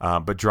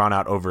 but drawn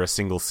out over a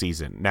single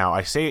season. Now,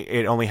 I say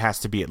it only has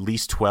to be at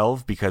least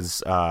 12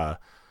 because there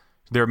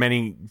are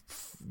many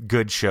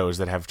good shows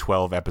that have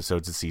 12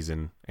 episodes a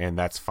season, and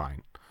that's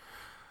fine.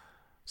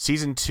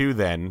 Season 2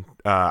 then,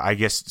 I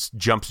guess,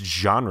 jumps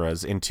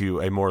genres into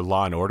a more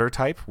Law and Order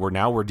type, where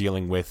now we're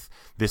dealing with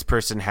this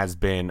person has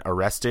been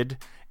arrested,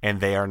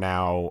 and they are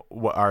now,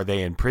 are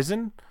they in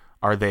prison?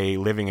 Are they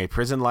living a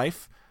prison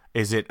life?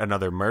 Is it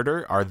another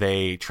murder? Are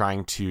they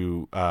trying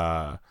to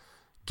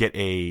get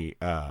a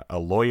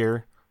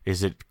lawyer?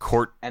 Is it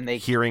court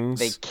hearings?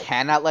 They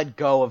cannot let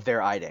go of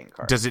their ID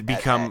card. Does it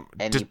become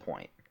at any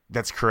point?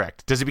 That's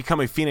correct. Does it become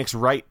a Phoenix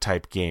Wright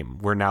type game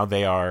where now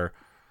they are?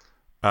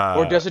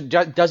 Or does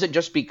it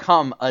just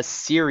become a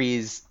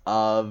series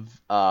of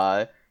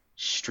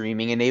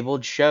streaming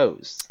enabled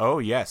shows? Oh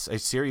yes, a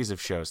series of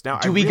shows. Now,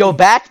 do we go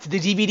back to the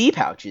DVD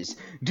pouches?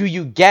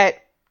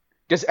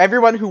 Does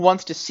everyone who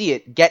wants to see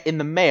it get in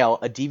the mail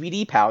a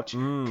DVD pouch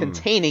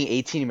containing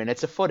 18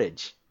 minutes of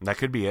footage? That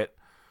could be it.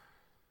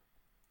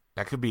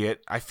 I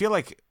feel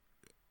like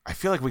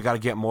we got to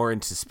get more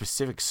into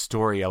specific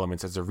story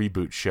elements as a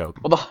reboot show.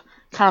 Well,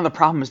 the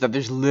problem is that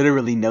there's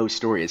literally no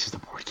story. It's just a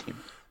board game.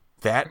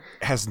 That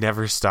has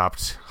never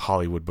stopped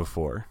Hollywood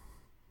before.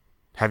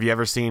 Have you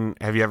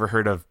ever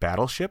heard of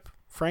Battleship,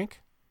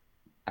 Frank?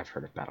 I've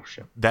heard of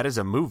Battleship. That is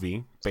a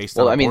movie based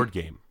on a board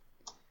game.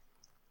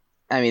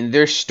 I mean,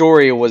 their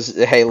story was,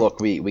 hey,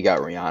 look, we got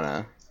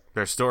Rihanna.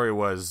 Their story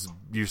was,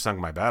 you sunk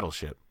my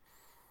battleship.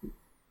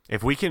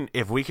 If we can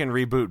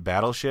reboot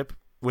Battleship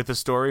with a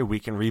story, we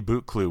can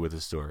reboot Clue with a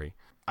story.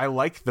 I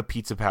like the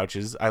pizza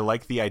pouches. I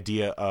like the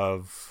idea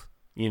of,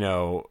 a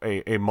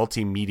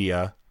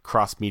multimedia,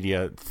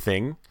 cross-media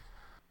thing.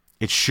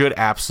 It should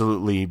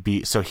absolutely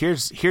be. So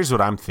here's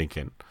what I'm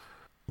thinking.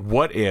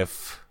 What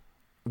if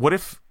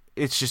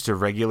it's just a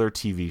regular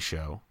TV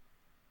show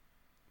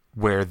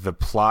where the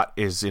plot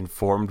is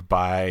informed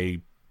by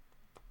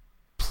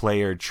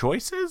player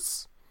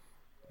choices?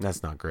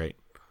 That's not great.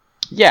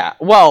 Yeah,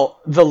 well,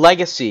 the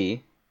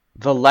legacy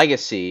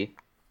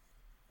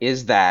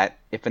is that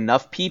if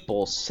enough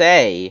people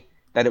say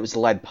that it was the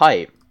lead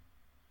pipe,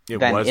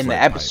 then in the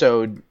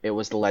episode it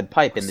was the lead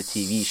pipe in the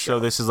TV show. So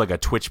this is like a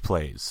Twitch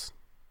Plays.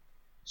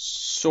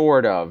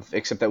 Sort of,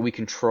 except that we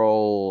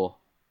control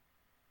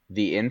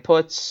the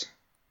inputs.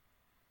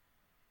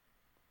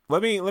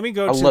 Let me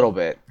go a little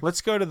bit.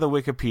 Let's go to the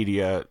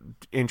Wikipedia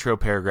intro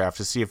paragraph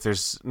to see if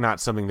there's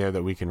not something there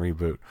that we can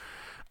reboot.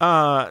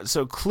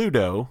 So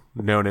Cluedo,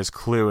 known as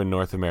Clue in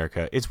North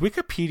America, is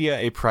Wikipedia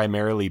a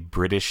primarily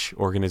British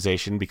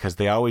organization because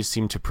they always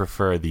seem to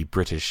prefer the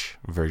British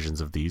versions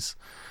of these.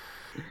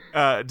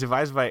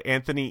 Devised by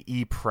Anthony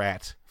E.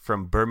 Pratt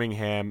from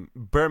Birmingham,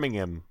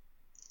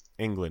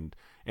 England.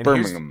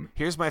 And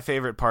here's my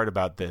favorite part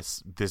about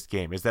this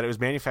game is that it was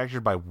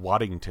manufactured by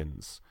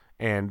Waddingtons.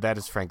 And that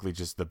is frankly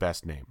just the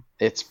best name.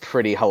 It's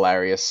pretty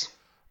hilarious.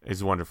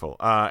 It's wonderful.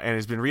 And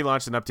it's been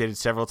relaunched and updated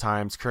several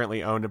times.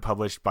 Currently owned and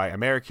published by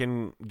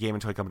American game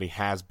and toy company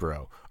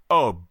Hasbro.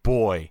 Oh,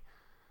 boy.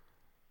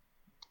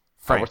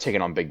 Frank, we're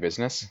taking on big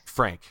business.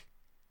 Frank,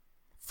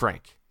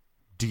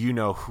 do you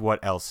know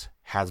what else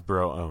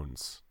Hasbro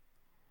owns?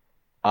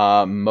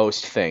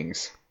 Most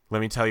things.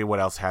 Let me tell you what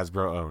else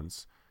Hasbro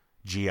owns.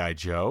 G.I.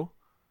 Joe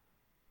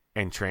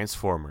and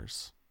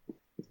Transformers.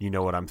 You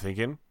know what I'm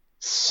thinking?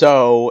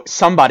 So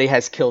somebody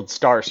has killed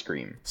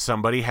Starscream.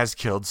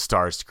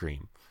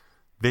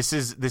 This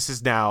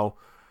is now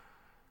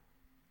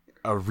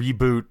a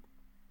reboot.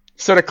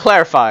 So to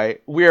clarify,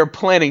 we are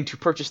planning to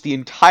purchase the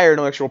entire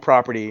intellectual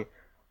property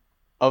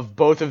of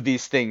both of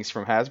these things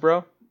from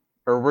Hasbro,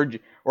 or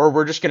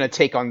we're just gonna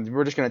take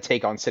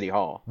on City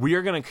Hall. We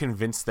are gonna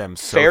convince them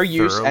fair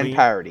use and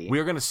parity. We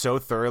are gonna so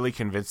thoroughly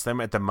convince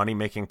them at the money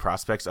making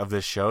prospects of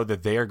this show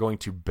that they are going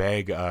to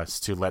beg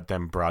us to let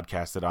them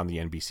broadcast it on the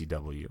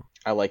NBCW.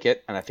 I like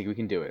it, and I think we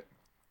can do it.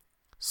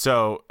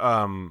 So,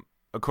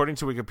 according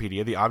to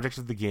Wikipedia, the object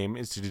of the game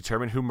is to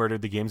determine who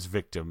murdered the game's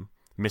victim,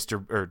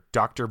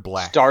 Dr.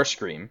 Black.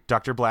 Starscream.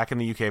 Dr. Black in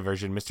the UK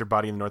version, Mr.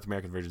 Body in the North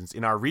American versions.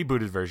 In our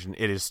rebooted version,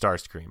 it is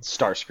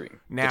Starscream.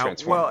 Now,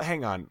 well,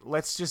 hang on.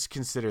 Let's just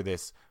consider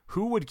this.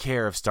 Who would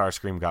care if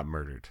Starscream got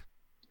murdered?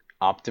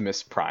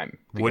 Optimus Prime.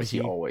 Because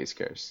he always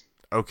cares.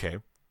 Okay.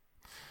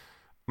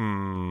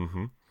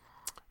 Mm-hmm.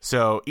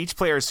 So each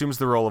player assumes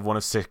the role of one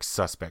of 6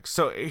 suspects.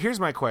 So here's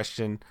my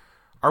question.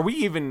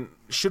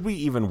 Should we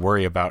even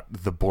worry about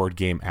the board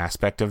game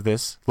aspect of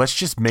this? Let's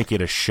just make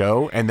it a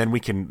show, and then we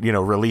can,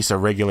 release a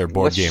regular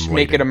board game later.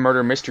 Make it a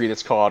murder mystery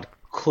that's called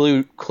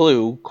Clue,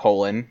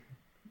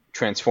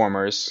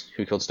 Transformers,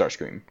 Who Killed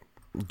Starscream?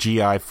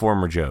 GI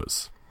Former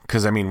Joes.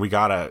 Because, we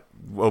gotta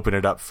open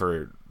it up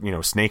for,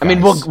 Snake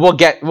Eyes. We'll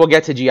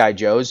get to GI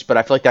Joes, but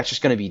I feel like that's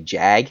just gonna be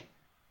Jag.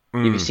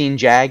 Have you seen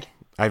Jag?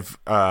 I've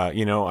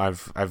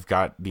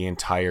got the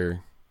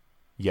entire...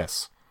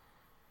 Yes.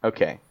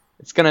 Okay.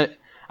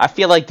 I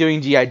feel like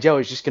doing GI Joe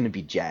is just gonna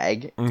be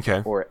Jag.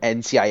 Okay. Or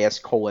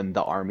NCIS: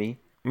 The Army.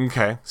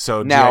 Okay.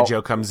 So now, GI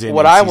Joe comes in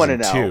what in I season want to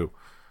know. 2.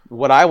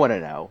 What I want to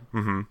know.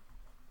 Mm-hmm.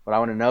 What I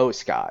want to know,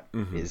 Scott,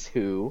 is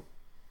who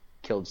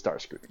killed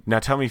Starscream. Now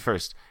tell me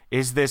first,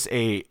 is this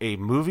a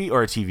movie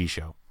or a TV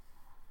show?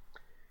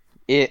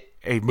 It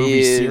a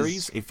movie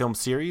series, a film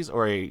series,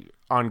 or a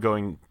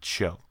ongoing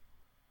show?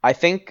 I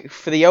think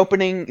for the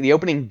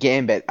opening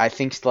gambit, I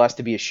think still has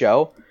to be a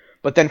show.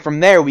 But then from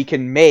there, we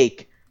can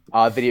make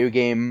a video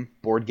game,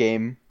 board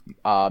game,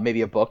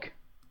 maybe a book.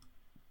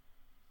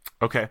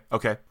 Okay.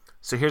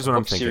 So here's what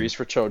I'm thinking. Series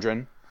for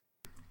children.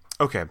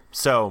 Okay,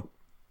 so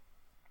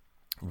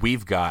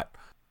we've got.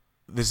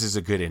 This is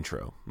a good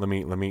intro. Let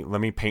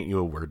me paint you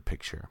a word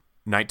picture.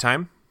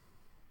 Nighttime.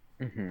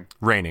 Mm-hmm.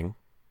 Raining.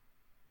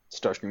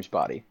 Starscream's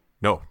body.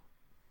 No.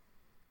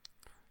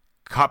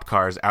 Cop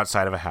cars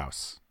outside of a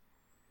house.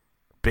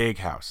 Big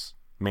house.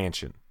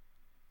 Mansion.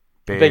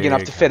 Big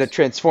enough to fit a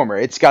Transformer.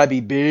 It's got to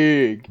be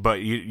big.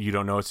 But you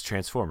don't know it's a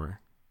Transformer.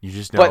 You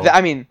just know. But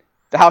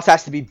the house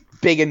has to be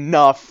big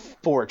enough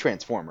for a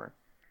Transformer.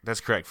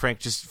 That's correct, Frank.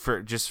 Just for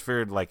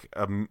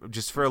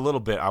a little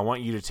bit, I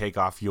want you to take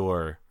off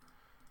your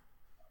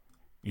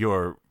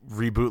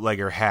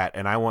rebootlegger hat,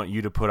 and I want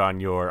you to put on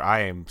your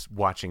I am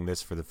watching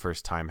this for the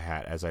first time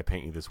hat as I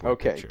paint you this word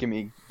picture.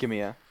 Okay, give me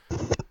a.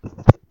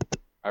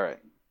 All right.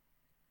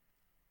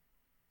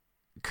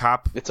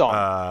 Cop. It's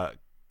on.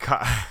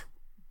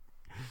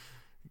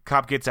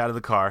 Cop gets out of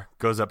the car,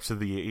 goes up to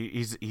the.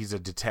 He's a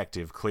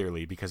detective,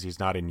 clearly, because he's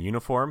not in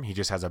uniform. He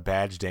just has a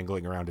badge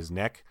dangling around his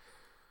neck.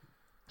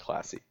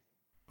 Classy.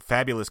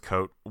 Fabulous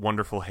coat,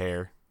 wonderful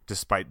hair,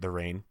 despite the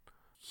rain.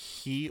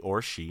 He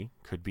or she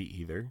could be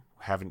either.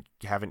 Haven't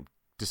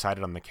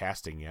decided on the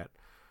casting yet.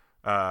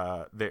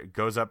 There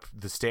goes up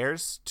the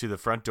stairs to the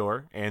front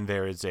door, and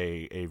there is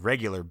a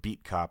regular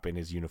beat cop in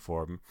his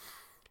uniform,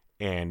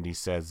 and he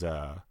says,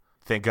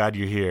 "Thank God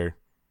you're here.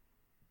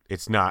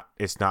 It's not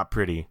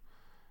pretty,"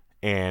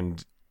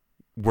 and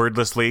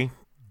wordlessly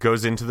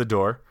goes into the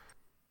door.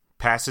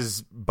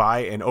 Passes by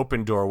an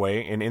open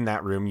doorway, and in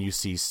that room you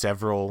see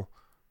several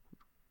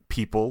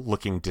people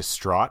looking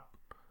distraught.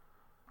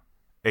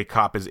 A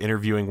cop is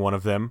interviewing one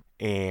of them,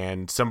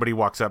 and somebody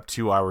walks up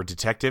to our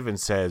detective and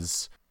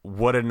says,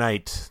 "What a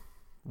night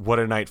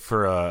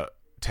for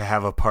to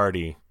have a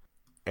party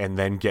and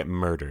then get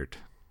murdered,"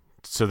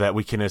 so that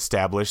we can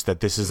establish that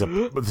this is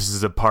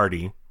a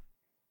party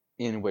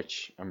in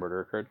which a murder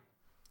occurred.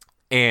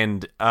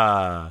 And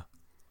the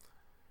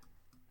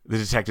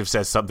detective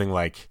says something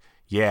like,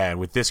 "Yeah,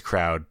 with this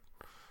crowd,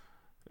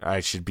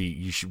 that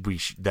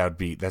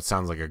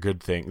sounds like a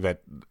good thing.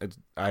 That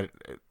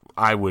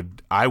I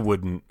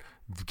wouldn't,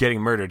 getting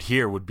murdered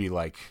here would be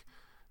like,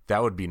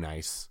 that would be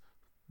nice,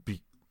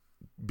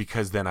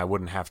 because then I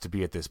wouldn't have to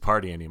be at this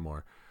party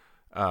anymore."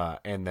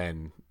 And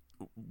then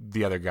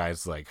the other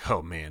guy's like,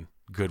 "Oh man,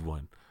 good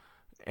one."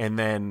 And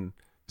then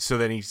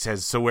he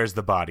says, "So where's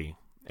the body?"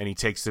 And he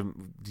takes the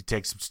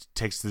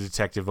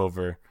detective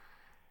over,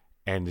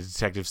 and the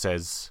detective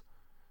says,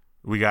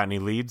 "We got any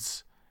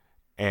leads?"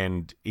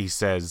 And he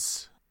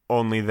says,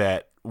 "Only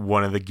that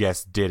one of the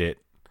guests did it."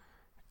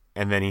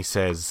 And then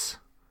the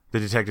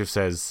detective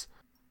says,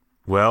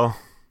 "Well,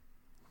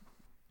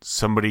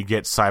 somebody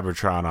get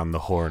Cybertron on the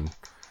horn."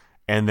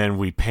 And then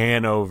we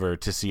pan over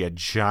to see a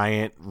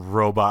giant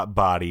robot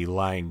body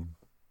lying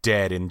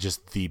dead in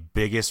just the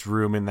biggest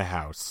room in the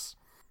house.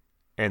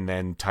 And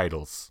then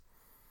titles.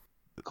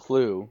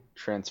 Clue,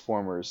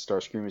 Transformers,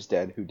 Starscream is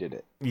dead, who did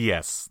it?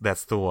 Yes,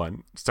 that's the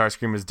one.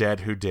 Starscream is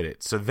dead, who did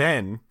it? So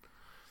then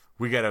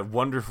we got a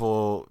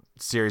wonderful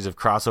series of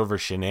crossover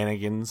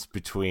shenanigans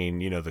between,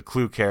 the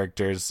Clue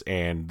characters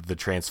and the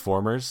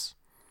Transformers.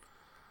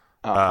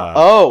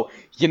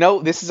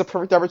 This is a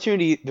perfect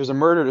opportunity. There's a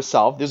murder to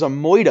solve. There's a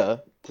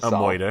Moida to solve.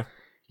 Moida.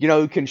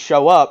 Who can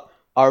show up?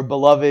 Our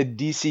beloved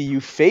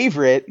DCU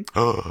favorite,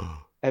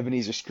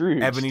 Ebenezer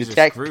Scrooge.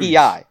 Detect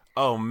PI.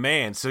 Oh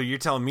man, so you're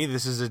telling me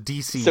this is a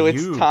DCU? So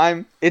it's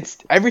time. It's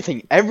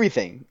everything.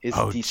 Everything is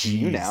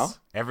DCU now.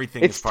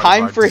 Everything. It's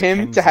time for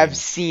him to have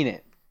seen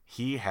it.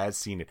 He has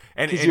seen it,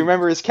 and because you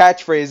remember his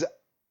catchphrase.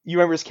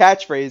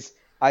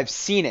 I've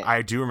seen it.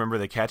 I do remember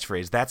the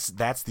catchphrase.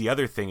 That's the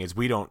other thing, is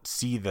we don't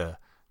see the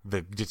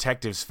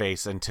detective's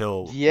face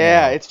until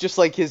it's just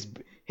like his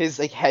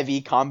like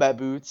heavy combat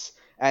boots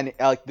and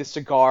like the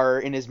cigar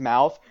in his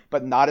mouth,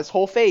 but not his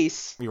whole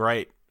face. You're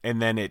right.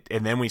 And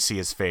then we see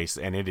his face,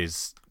 and it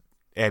is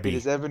Ebby. It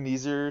is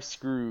Ebenezer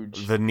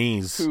Scrooge. The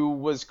knees. Who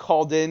was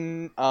called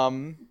in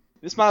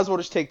This might as well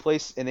just take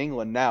place in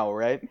England now,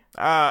 right?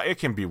 It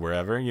can be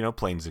wherever,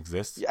 planes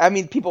exist. I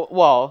mean, people.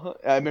 Well,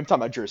 I'm talking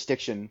about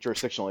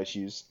jurisdictional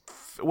issues.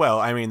 Well,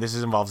 I mean,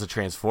 involves a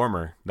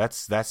transformer. That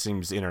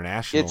seems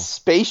international. It's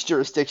space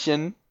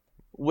jurisdiction,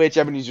 which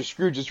Ebenezer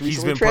Scrooge just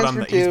recently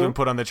transferred to. He's been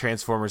put on the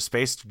Transformer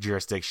space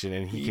jurisdiction,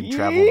 and he can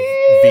travel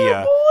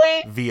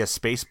via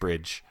space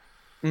bridge.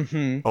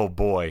 Mm-hmm. Oh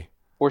boy.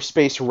 Or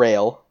space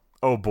rail.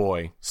 Oh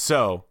boy.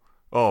 So,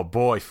 oh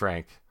boy,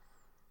 Frank.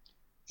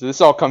 So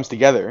this all comes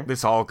together.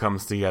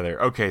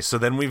 Okay, so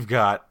then we've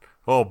got,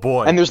 oh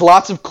boy. And there's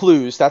lots of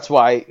clues. That's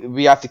why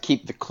we have to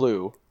keep the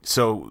clue.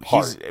 So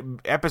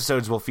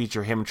episodes will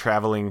feature him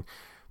traveling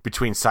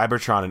between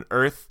Cybertron and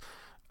Earth.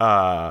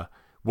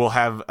 We'll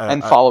have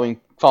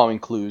following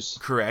clues.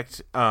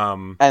 Correct.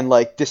 And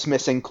like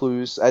dismissing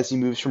clues as he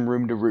moves from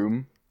room to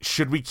room.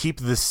 Should we keep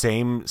the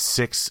same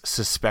 6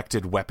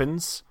 suspected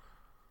weapons?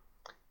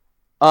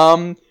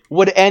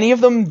 Would any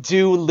of them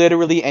do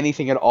literally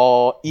anything at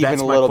all, even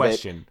That's a little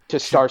question. bit, to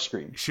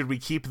Starscream? Should we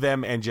keep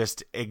them and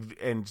just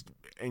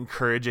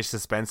encourage a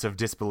suspense of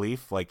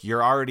disbelief? Like,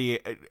 you're already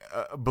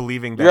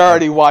believing that... You're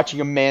already watching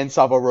a man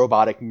solve a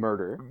robotic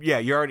murder. Yeah,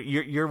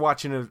 you're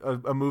watching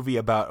a movie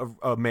about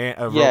a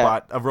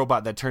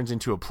robot that turns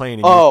into a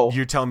plane, and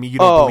you're telling me you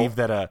don't believe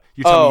that a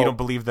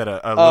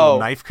little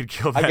knife could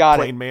kill that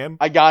plane man?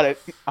 I got it.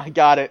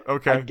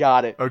 Okay. I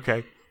got it.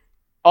 Okay.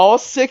 All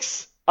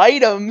 6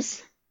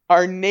 items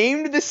are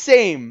named the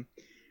same,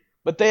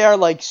 but they are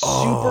like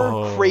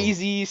super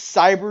crazy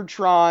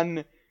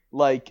Cybertron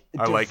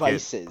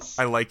devices.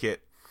 I like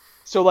it.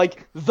 So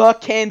like the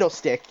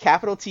candlestick,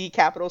 capital T,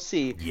 capital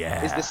C,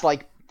 is this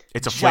like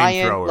it's a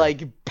giant flamethrower,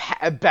 like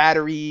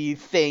battery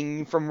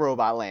thing from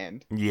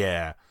Robotland.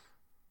 Yeah.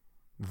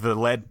 The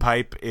lead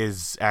pipe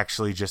is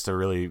actually just a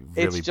really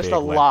it's just big a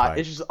lot. pipe.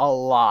 It's just a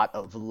lot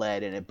of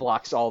lead, and it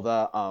blocks all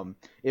the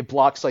it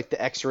blocks like the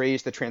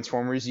X-rays the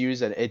Transformers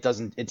use, and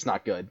it's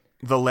not good.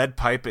 The lead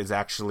pipe is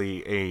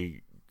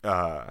actually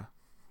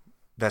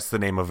that's the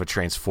name of a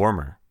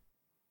Transformer.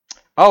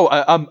 Oh,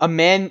 a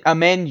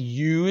man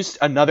used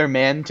another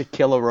man to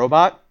kill a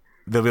robot?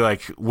 They'll be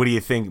like, "What do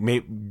you think?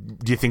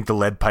 Do you think the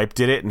lead pipe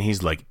did it?" And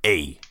he's like,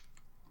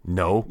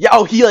 no." Yeah.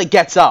 Oh, he like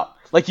gets up.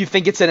 Like you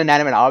think it's an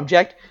inanimate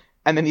object,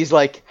 and then he's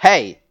like,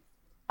 "Hey,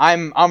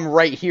 I'm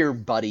right here,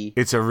 buddy."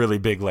 It's a really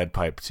big lead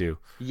pipe too.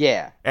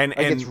 Yeah, and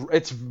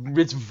it's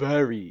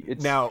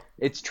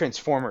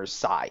Transformers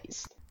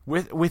sized.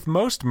 With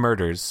most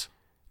murders,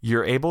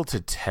 you're able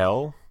to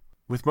tell.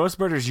 With most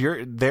murders,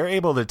 they're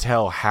able to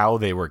tell how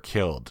they were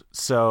killed.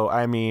 So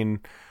I mean,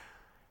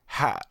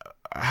 how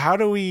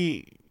do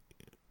we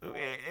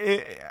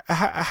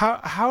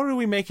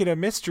make it a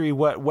mystery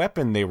what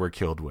weapon they were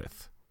killed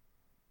with?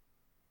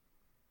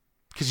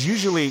 Because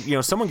usually,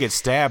 someone gets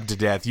stabbed to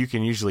death, you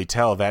can usually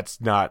tell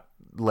that's not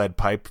lead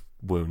pipe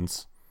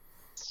wounds.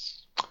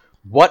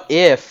 What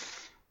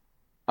if,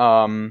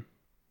 Are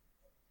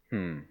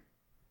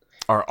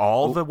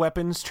all the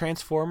weapons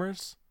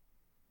Transformers?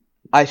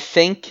 I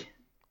think...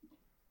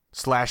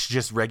 /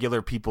 just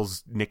regular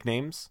people's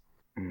nicknames?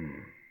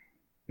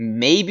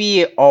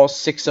 Maybe all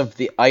 6 of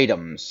the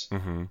items.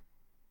 Mm-hmm.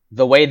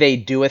 The way they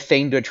do a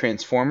thing to a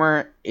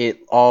Transformer, it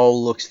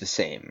all looks the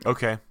same.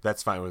 Okay,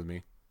 that's fine with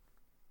me.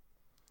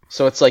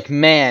 So it's like,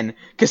 man,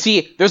 because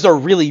see, there's a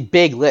really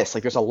big list.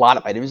 Like, there's a lot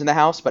of items in the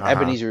house, but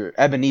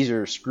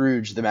Ebenezer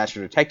Scrooge, the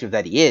master detective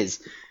that he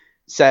is,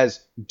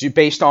 says,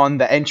 based on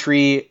the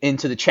entry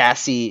into the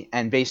chassis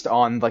and based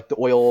on like the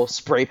oil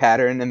spray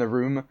pattern in the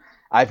room,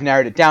 I've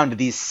narrowed it down to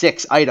these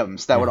 6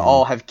 items that would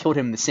all have killed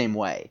him the same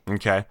way.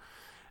 Okay,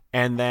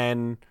 and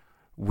then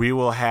we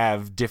will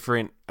have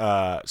different.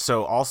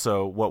 So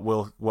also, what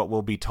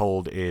we'll be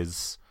told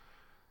is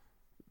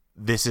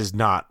this is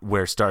not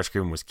where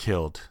Starscream was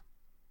killed.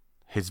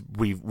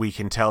 We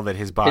can tell that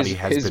his body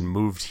has been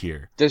moved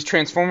here. Does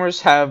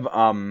Transformers have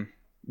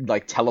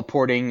like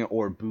teleporting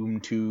or boom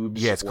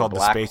tubes? Yeah, it's called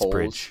the Space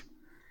Bridge.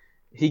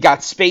 He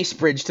got Space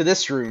Bridge to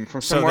this room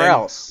from somewhere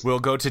else. We'll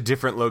go to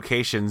different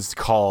locations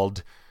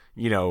called,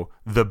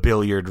 the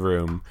billiard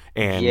room,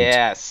 and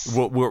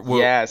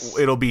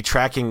it'll be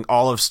tracking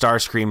all of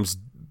Starscream's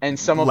and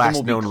some of last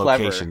them will known be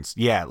clever. locations.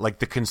 Yeah, like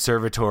the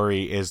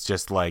conservatory is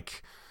just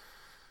like,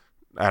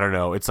 I don't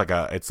know. It's like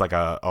a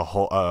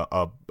whole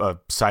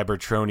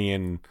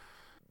Cybertronian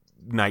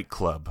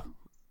nightclub.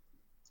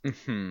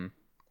 Mm-hmm.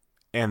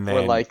 And then,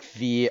 or like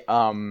the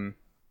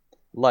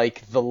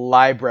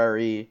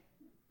library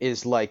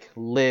is like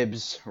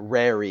Libs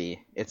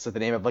Rary. It's the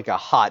name of like a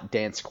hot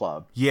dance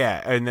club. Yeah,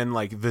 and then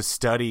like the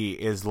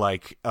study is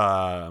like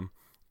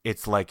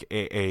it's like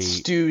a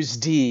Stu's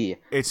D.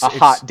 It's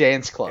hot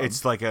dance club.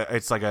 It's like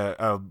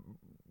a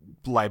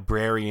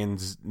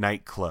librarian's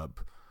nightclub.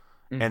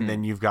 Mm-hmm. And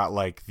then you've got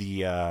like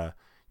the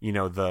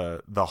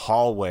the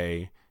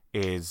hallway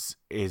is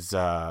it's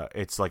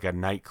like a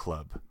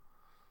nightclub.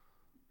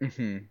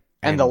 Mm-hmm.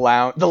 And the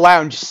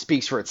lounge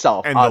speaks for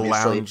itself. And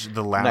obviously.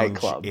 the lounge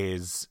nightclub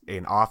is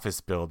an office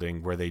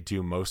building where they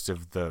do most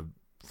of the.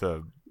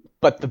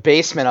 But the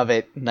basement of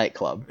it,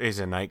 nightclub, is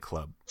a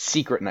nightclub,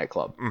 secret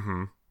nightclub.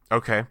 Mm-hmm.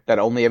 Okay. that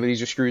only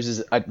Ebenezer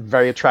Scrooge's a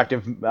very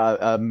attractive,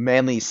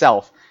 manly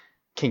self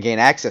can gain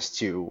access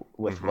to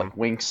with like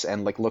winks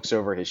and like looks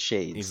over his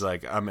shades. He's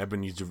like, I'm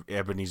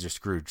Ebenezer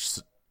Scrooge.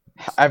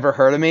 Ever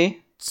heard of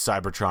me?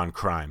 Cybertron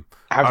crime.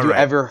 Have you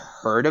ever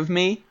heard of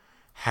me?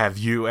 Have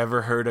you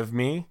ever heard of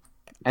me?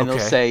 And they'll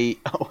say,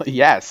 oh,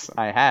 yes,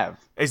 I have.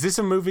 Is this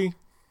a movie?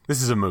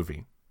 This is a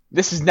movie.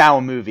 This is now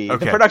a movie.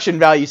 Okay. The production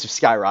values have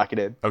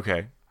skyrocketed.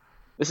 Okay.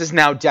 This is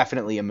now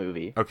definitely a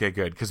movie. Okay,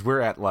 good. Because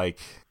we're at like...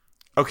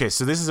 Okay,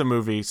 so this is a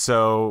movie.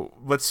 So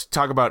let's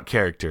talk about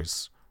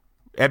characters.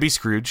 Ebby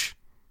Scrooge.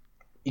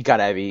 You got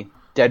Evie.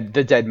 The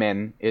dead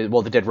man,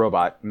 the dead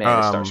robot man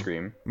is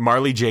Starscream.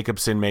 Marley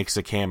Jacobson makes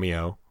a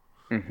cameo.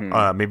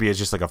 Maybe it's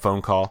just like a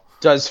phone call.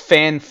 Does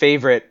fan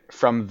favorite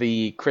from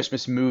the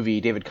Christmas movie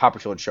David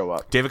Copperfield show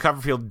up? David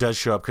Copperfield does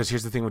show up because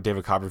here's the thing with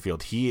David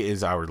Copperfield. He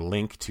is our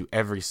link to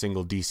every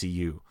single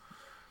DCU.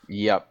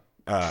 Yep.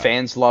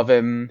 Fans love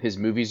him. His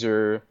movies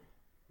are...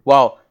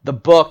 Well, the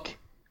book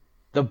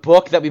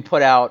that we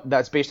put out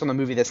that's based on the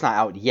movie that's not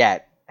out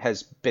yet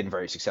has been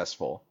very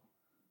successful.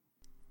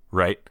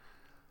 Right.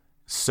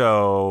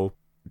 So,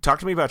 talk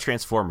to me about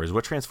Transformers.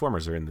 What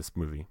Transformers are in this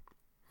movie?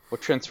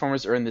 What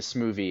Transformers are in this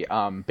movie?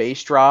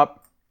 Bass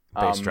Drop.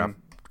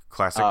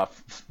 Classic.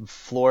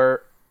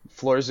 Floor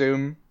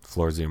Zoom.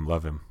 Floor Zoom.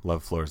 Love him.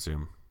 Love Floor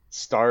Zoom.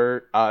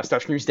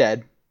 Starscream's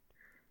dead.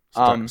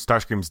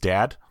 Starscream's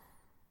dad?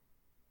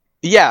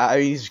 Yeah,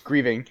 he's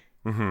grieving.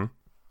 Mm-hmm.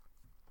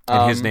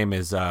 And his name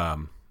is...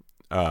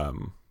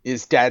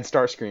 is Dad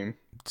Starscream.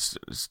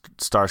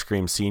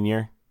 Starscream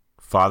Senior?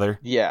 Father?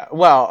 Yeah,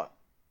 well...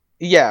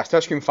 Yeah,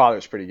 Starscream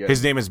Father's pretty good.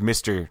 His name is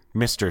Mr.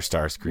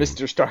 Starscream.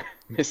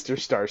 Mr.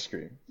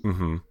 Starscream.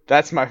 Mm-hmm.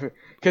 That's my...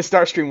 Because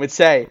Starscream would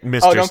say,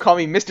 oh, don't call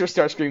me Mr.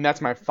 Starscream,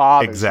 that's my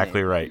father's Exactly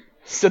name. Right.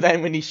 So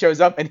then when he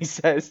shows up and he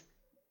says,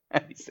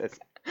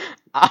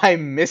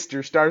 I'm Mr.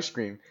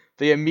 Starscream,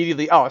 they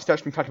immediately,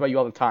 Starscream talks about you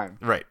all the time.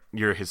 Right.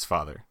 You're his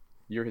father.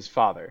 You're his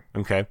father.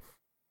 Okay.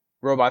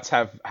 Robots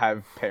have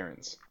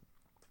parents.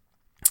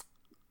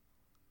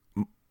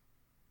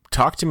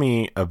 Talk to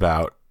me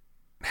about...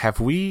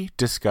 Have we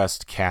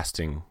discussed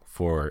casting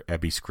for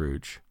Ebby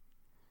Scrooge?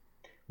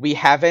 We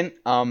haven't.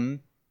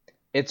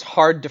 It's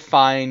hard to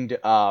find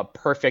a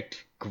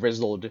perfect,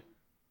 grizzled,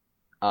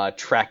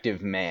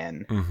 attractive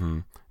man. Mm-hmm.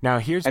 Now,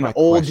 here's an my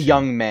old question.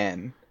 Young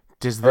man.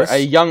 A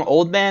young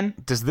old man?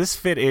 Does this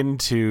fit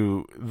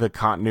into the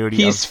continuity?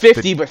 He's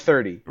 50 but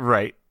 30.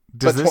 Right.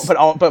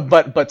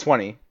 But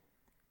 20.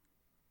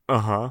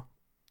 Uh-huh.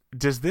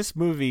 Does this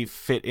movie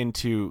fit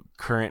into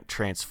current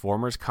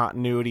Transformers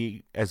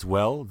continuity as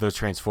well? Those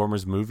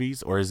Transformers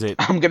movies, or is it?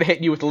 I'm gonna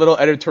hit you with a little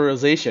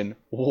editorialization.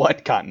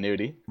 What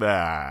continuity?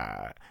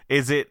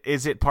 Is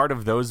it part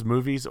of those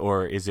movies,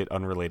 or is it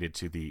unrelated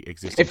to the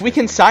existing? If we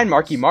can sign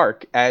Marky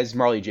Mark as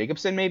Marley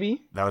Jacobson,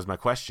 maybe. That was my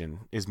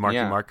question. Is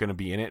Marky Mark going to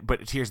be in it?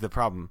 But here's the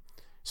problem.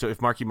 So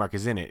if Marky Mark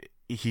is in it,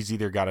 he's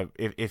either got to.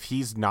 If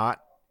he's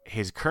not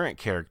his current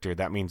character,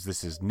 that means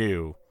this is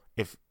new.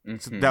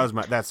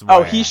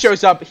 He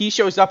shows up. He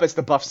shows up as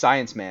the buff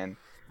science man.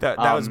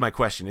 That was my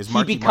question.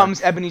 He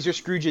becomes Ebenezer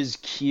Scrooge's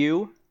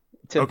Q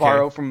to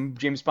borrow from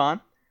James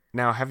Bond.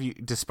 Now,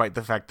 despite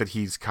the fact that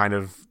he's kind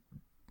of,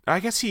 I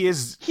guess he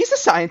is. He's a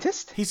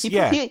scientist.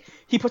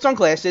 He puts on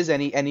glasses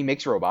and he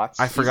makes robots.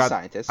 He's a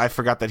scientist. I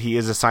forgot that he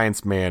is a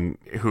science man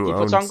who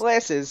puts on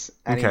glasses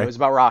and he knows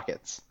about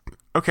rockets.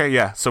 Okay,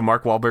 yeah. So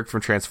Mark Wahlberg from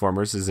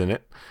Transformers is in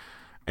it.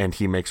 And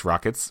he makes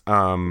rockets.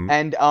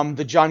 And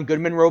the John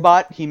Goodman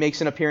robot, he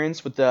makes an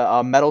appearance with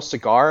the metal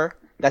cigar.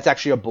 That's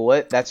actually a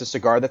bullet. That's a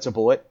cigar that's a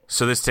bullet.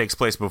 So this takes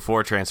place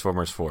before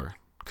Transformers 4.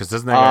 Because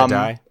doesn't that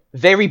guy die?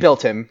 They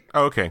rebuilt him.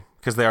 Oh, okay.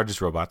 Because they are just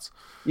robots.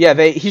 Yeah,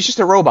 he's just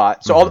a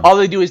robot. So all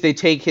they do is they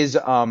take his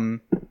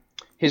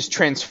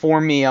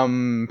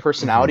Transformium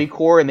personality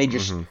core and they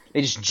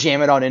just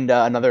jam it on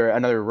into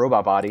another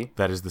robot body.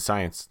 That is the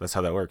science. That's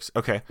how that works.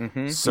 Okay.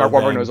 Mm-hmm. So Mark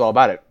Wahlberg knows all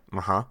about it.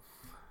 Uh-huh.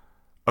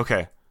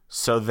 Okay.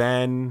 So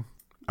then,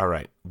 all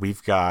right,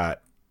 we've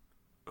got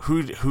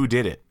who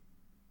did it?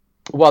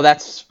 Well,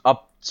 that's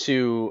up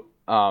to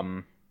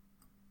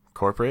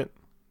corporate.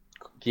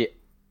 Yeah.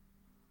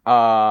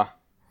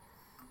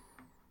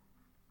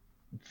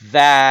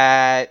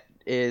 That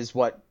is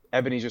what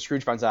Ebenezer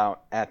Scrooge finds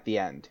out at the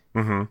end.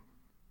 Mm-hmm.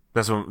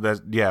 But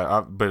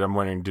I'm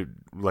wondering,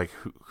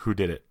 who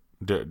did it?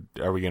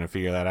 Are we gonna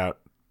figure that out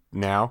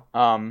now?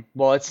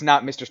 Well, it's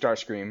not Mr.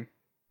 Starscream.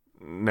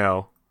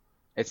 No.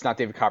 It's not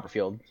David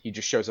Copperfield. He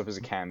just shows up as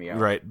a cameo.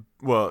 Right.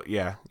 Well,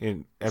 yeah.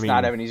 It's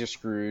not Ebenezer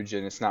Scrooge,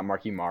 and it's not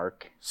Marky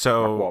Mark.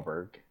 So Mark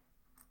Wahlberg.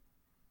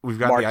 We've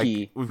got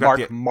Marky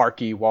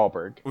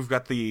Wahlberg. We've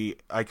got the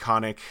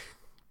iconic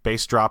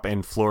bass drop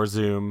and floor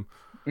zoom.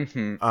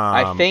 Mm-hmm.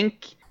 I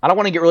think I don't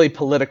want to get really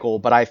political,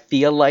 but I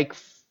feel like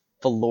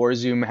floor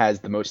zoom has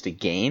the most to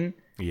gain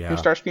from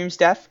Starscream's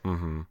death.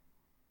 Mm-hmm.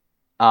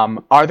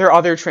 Are there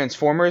other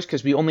Transformers?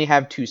 Because we only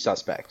have 2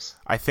 suspects.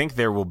 I think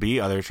there will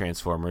be other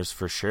Transformers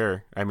for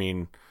sure. I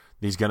mean,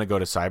 he's going to go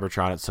to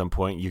Cybertron at some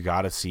point. You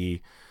got to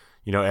see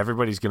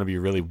everybody's going to be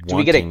really wanting. Do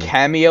we get a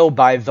cameo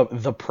by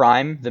the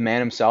Prime, the man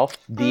himself,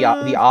 the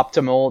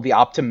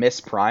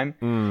Optimus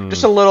Prime?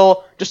 Just a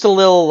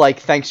little like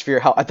thanks for your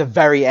help at the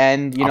very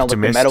end. Like the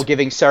medal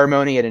giving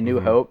ceremony at A New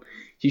Hope.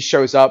 He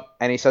shows up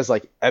and he says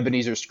like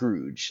Ebenezer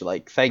Scrooge,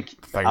 like thank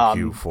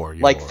you for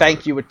your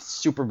thank you with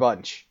Super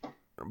Bunch.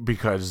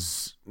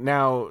 Because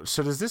now,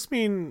 so does this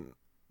mean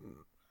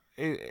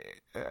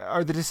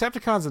are the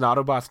Decepticons and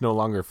Autobots no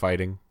longer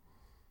fighting?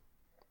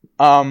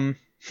 Does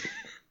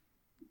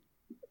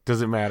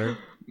it matter?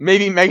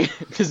 Maybe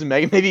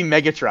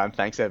Megatron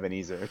thanks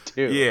Ebenezer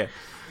too. Yeah.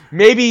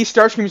 Maybe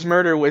Starscream's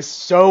murder was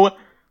so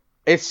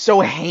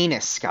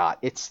heinous,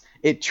 Scott.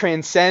 It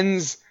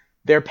transcends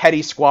their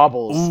petty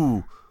squabbles.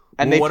 Ooh.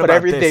 And they put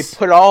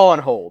it all on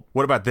hold.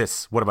 What about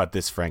this,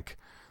 Frank?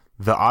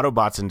 The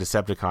Autobots and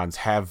Decepticons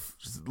have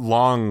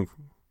long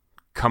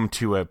come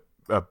to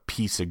a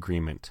peace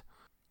agreement.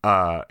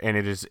 And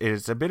it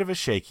is a bit of a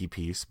shaky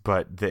peace,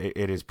 but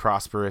it is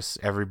prosperous.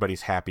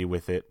 Everybody's happy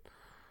with it.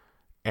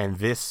 And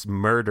this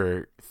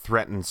murder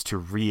threatens to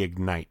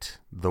reignite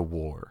the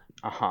war.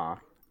 Uh-huh.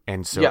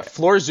 And so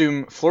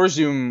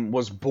Florzoom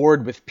was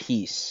bored with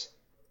peace,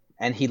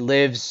 and he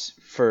lives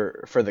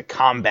for the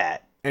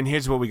combat. And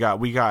here's what we got.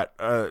 We got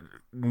a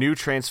new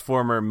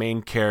Transformer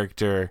main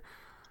character,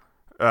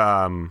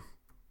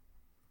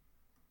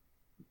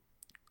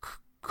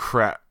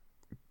 Crouch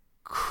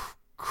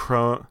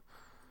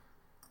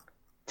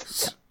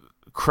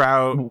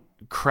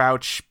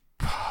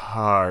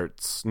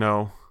Parts.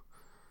 No.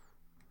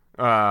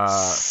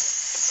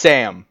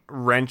 Sam.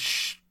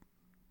 Wrench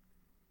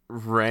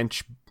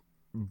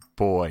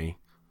Boy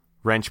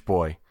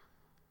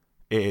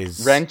is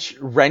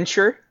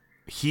Wrencher.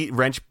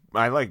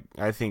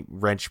 I think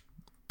Wrench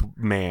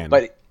Man.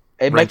 But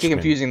it might get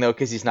confusing though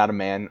because he's not a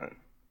man.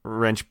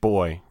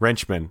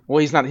 Wrenchman. Well,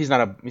 he's not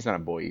a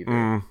boy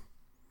either.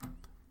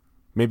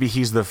 Maybe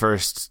he's the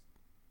first.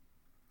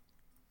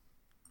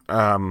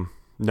 No.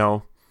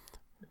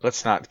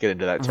 Let's not get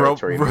into that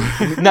territory.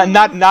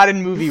 Not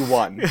in movie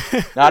one.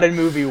 Not in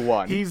movie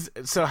one.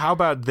 So how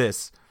about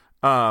this?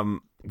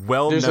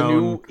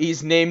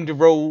 He's named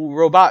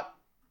Robot.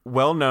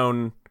 Well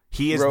known.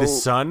 He is the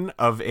son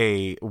of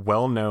a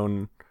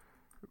well-known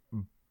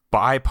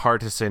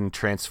bipartisan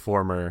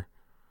Transformer.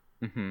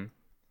 Mm-hmm.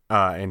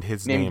 And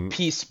his name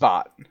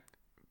Peacebot.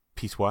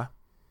 Peace what?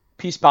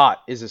 Peacebot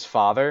is his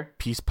father.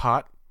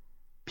 Peacepot?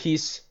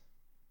 Peace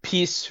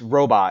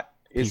Robot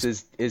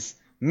is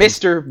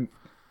Mr.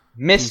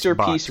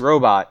 Peace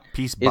Robot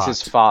is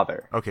his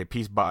father. Okay,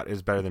 Peacebot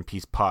is better than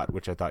Peacepot,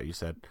 which I thought you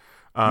said.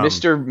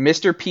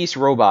 Mr. Peace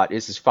Robot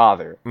is his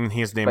father.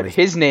 His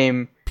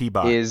name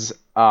Peabot.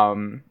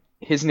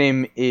 His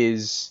name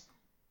is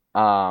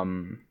the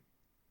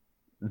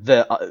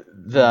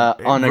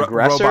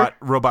unaggressor.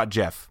 Robot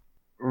Jeff.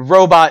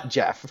 Robot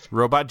Jeff.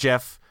 Robot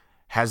Jeff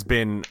has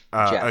been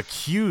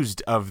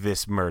accused of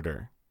this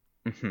murder.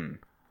 Mm-hmm.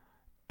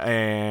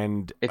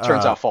 And it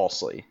turns out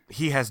falsely.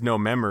 He has no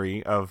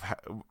memory of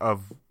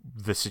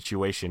the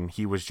situation.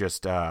 He was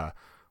just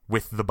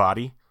with the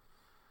body.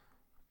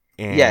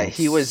 And yeah,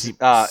 he was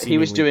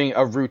doing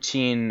a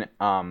routine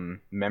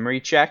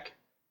memory check.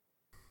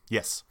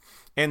 Yes.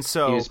 And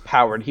so he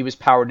was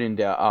powered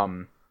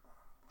into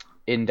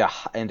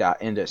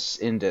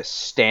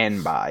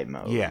standby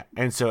mode. Yeah.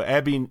 And so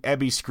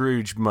Ebby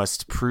Scrooge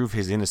must prove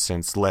his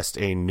innocence lest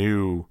a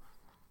new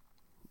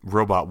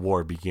robot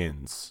war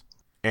begins.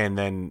 And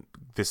then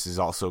this is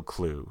also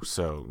Clue,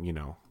 so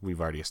we've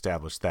already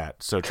established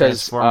that. So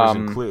Transformers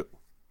and Clue,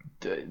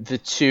 the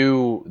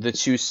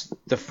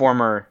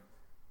former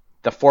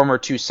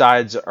two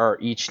sides are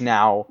each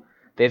now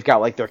they've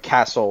got like their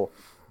castle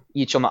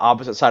each on the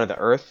opposite side of the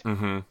Earth.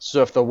 Mm-hmm.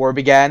 So if the war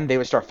began, they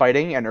would start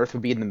fighting, and Earth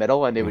would be in the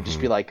middle, and they would just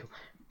be like,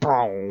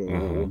 All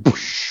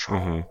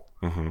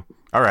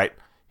right.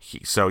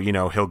 So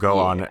he'll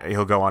go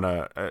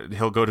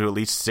to at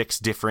least 6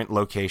 different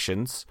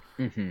locations.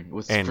 Mm-hmm.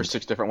 For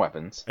 6 different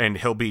weapons, and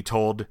he'll be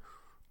told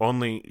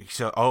only.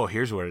 So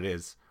here's what it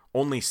is: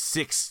 only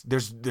 6.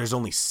 There's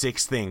only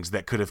 6 things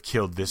that could have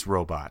killed this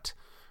robot,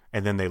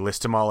 and then they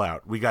list them all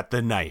out. We got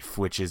the knife,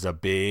 which is a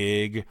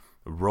big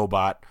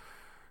robot,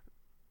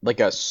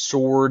 like a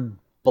sword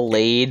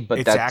blade,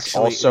 but that's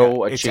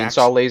also a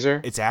chainsaw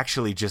laser. It's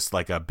actually just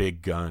like a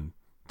big gun.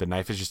 The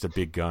knife is just a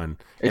big gun.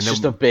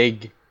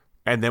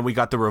 And then we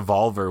got the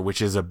revolver,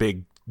 which is a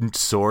big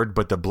sword,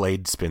 but the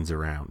blade spins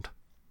around.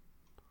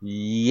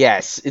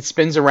 Yes, it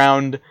spins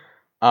around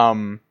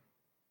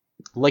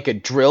like a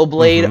drill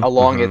blade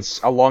along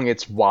its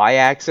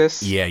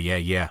y-axis.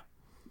 Yeah.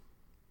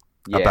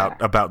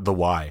 About the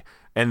Y.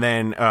 And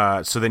then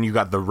so then you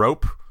got the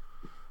rope,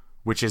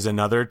 which is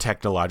another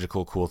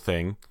technological cool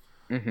thing.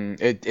 Mm-hmm.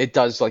 It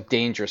does like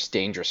dangerous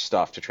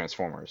stuff to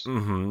Transformers.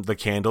 Mm-hmm. The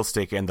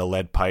candlestick and the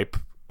lead pipe.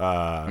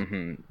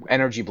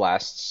 Energy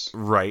blasts.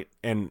 Right.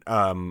 And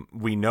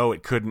we know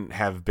it couldn't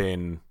have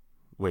been...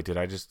 Wait,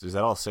 is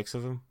that all 6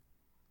 of them?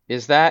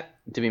 Is that?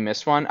 Did we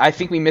miss one? I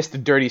think we missed the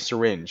dirty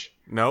syringe.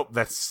 Nope,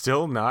 that's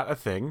still not a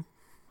thing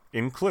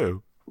in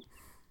Clue.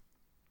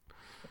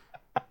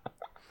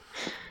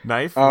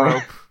 Knife,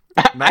 rope,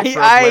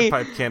 lead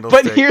pipe,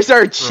 candlestick. But here's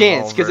our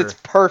chance because it's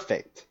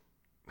perfect.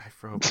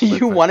 Knife, rope, Do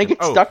you want to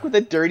get stuck with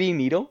a dirty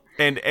needle?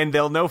 And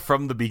they'll know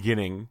from the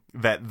beginning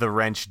that the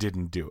wrench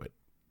didn't do it.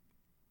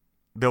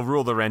 They'll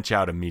rule the wrench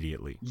out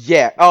immediately.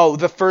 Yeah. Oh,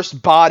 the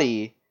first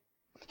body.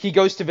 He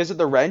goes to visit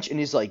the wrench and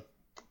he's like,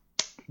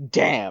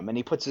 damn. And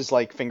he puts his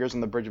like fingers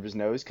on the bridge of his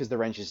nose because the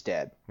wrench is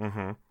dead.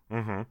 Mm-hmm.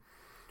 Mm-hmm.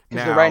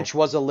 Because the wrench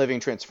was a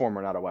living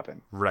transformer, not a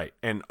weapon. Right.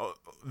 And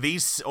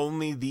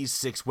only these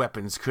 6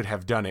 weapons could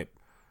have done it.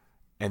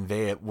 And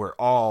they were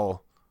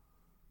all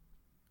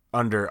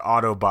under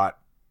Autobot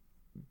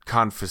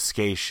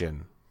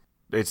confiscation.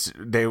 It's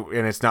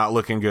not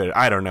looking good.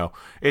 I don't know.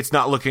 It's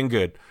not looking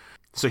good.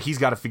 So he's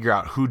got to figure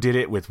out who did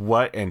it with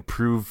what and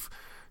prove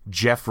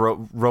Jeff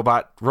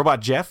Robot.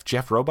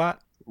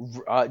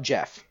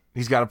 Jeff.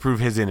 He's got to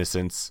prove his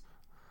innocence.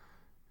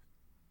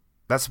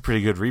 That's a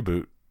pretty good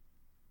reboot.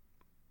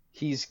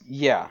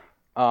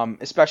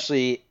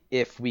 Especially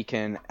if we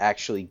can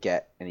actually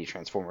get any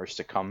Transformers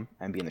to come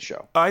and be in the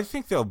show. I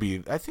think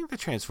the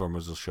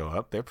Transformers will show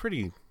up. They're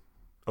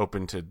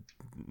open to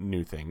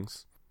new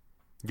things.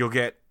 You'll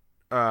get,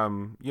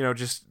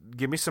 just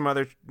give me some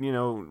other,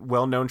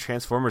 well-known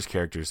Transformers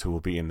characters who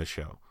will be in the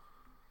show.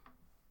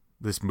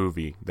 This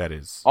movie, that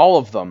is. All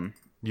of them.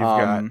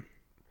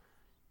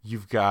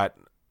 You've got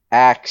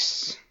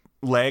Axe.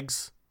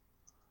 Legs.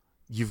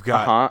 You've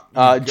got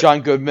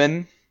John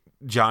Goodman.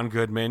 John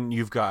Goodman.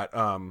 You've got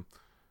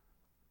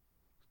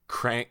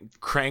Crank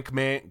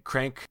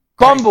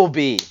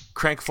Bumblebee.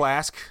 Crank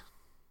Flask.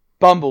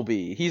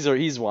 Bumblebee.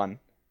 He's one.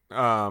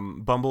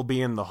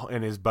 Bumblebee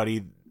and his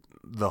buddy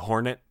the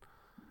Hornet.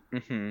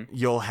 Mm-hmm.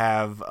 You'll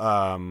have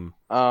the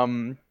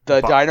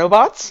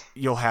Dinobots.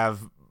 You'll have.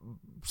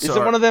 Is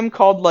it one of them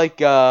called like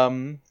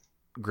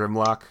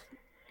Grimlock?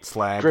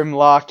 Slag.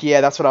 Grimlock.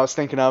 Yeah, that's what I was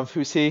thinking of.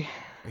 Who's he?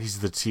 He's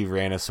the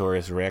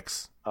Tyrannosaurus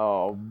Rex.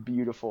 Oh,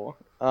 beautiful.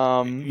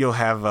 You'll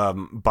have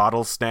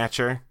Bottle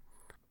Snatcher.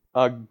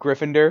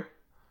 Gryffindor.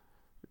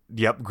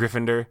 Yep,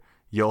 Gryffindor.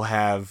 You'll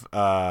have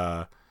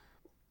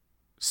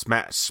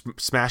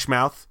Smash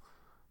Mouth.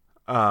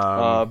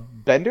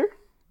 Bender.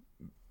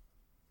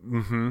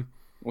 Mm-hmm.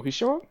 Will he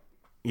show up?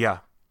 Yeah,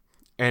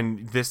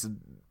 and this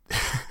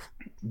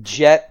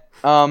Jet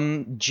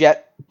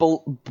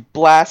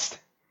Blast.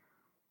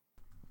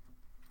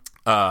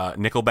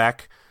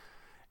 Nickelback,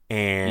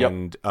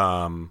 and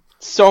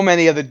so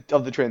many of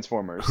the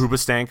Transformers.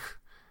 Hoobastank,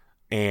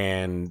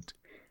 and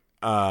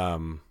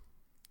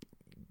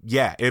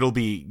it'll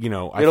be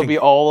it'll be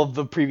all of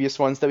the previous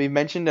ones that we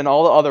mentioned and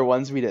all the other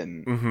ones we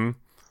didn't. Mm-hmm.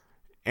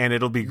 And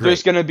it'll be great.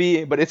 It's gonna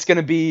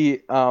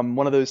be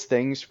one of those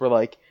things where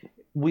like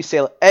we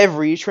say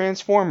every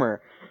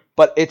Transformer,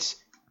 but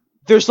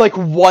there's like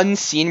one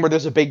scene where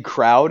there's a big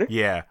crowd.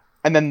 Yeah.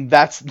 And then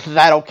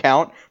that'll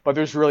count, but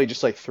there's really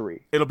just like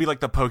 3. It'll be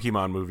like the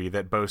Pokemon movie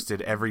that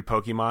boasted every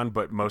Pokemon,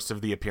 but most of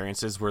the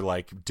appearances were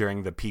like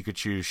during the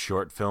Pikachu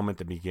short film at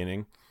the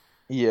beginning.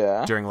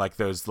 Yeah. During like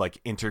those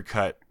like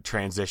intercut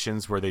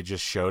transitions where they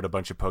just showed a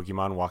bunch of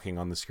Pokemon walking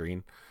on the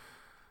screen.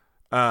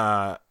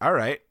 All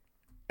right.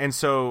 And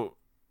so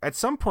at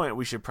some point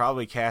we should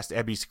probably cast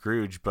Ebby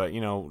Scrooge, but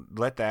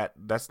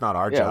that's not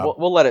our job. Yeah,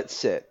 we'll let it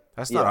sit.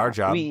 That's not our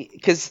job.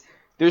 Because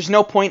there's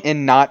no point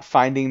in not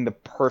finding the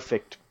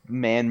perfect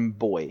man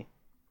boy,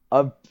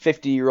 a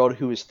 50-year-old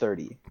who is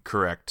 30.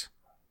 Correct.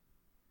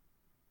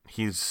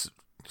 He's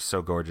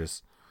so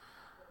gorgeous.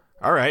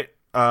 All right.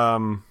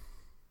 That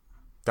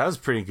was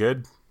pretty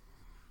good.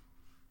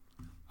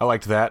 I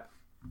liked that.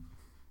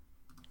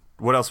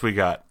 What else we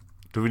got?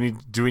 Do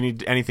we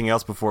need anything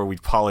else before we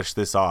polish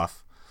this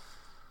off?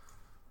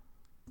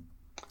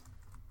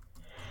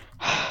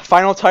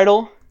 Final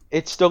title,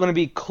 it's still going to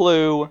be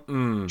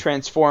Clue,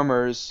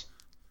 Transformers,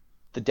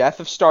 The Death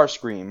of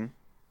Starscream,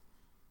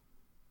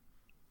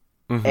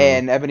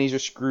 and Ebenezer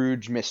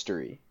Scrooge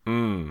Mystery.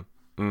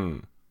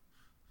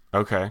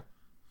 Okay.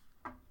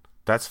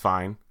 That's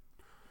fine.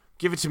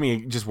 Give it to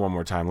me just one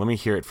more time. Let me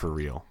hear it for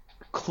real.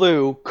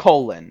 Clue,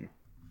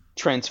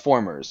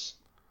 Transformers,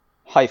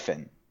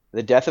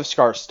 The Death of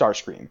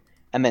Starscream.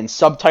 And then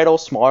subtitle,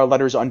 smaller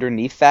letters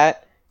underneath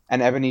that,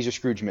 and Ebenezer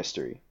Scrooge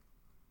Mystery.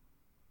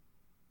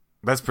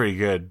 That's pretty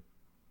good.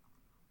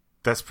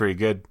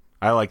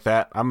 I like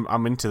that.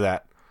 I'm into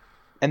that.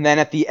 And then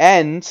at the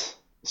end,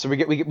 so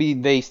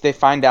they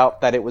find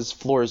out that it was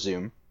Floor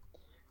Zoom,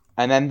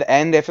 and then the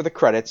end after the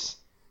credits,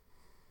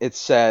 it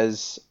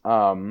says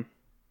what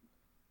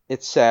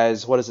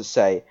does it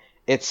say?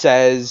 It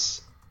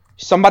says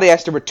somebody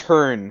has to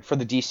return for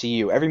the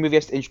DCU. Every movie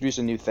has to introduce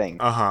a new thing.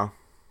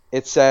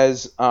 It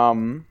says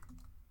Robot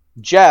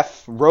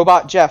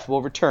Jeff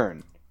will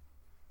return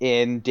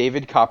in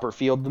David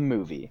Copperfield the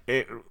movie.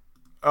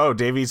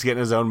 Davy's getting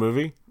his own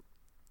movie?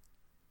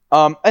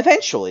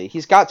 Eventually.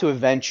 He's got to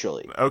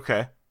eventually.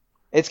 Okay.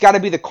 It's got to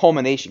be the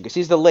culmination, because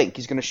he's the Link.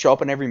 He's going to show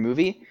up in every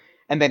movie,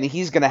 and then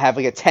he's going to have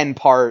like a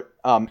 10-part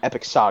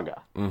epic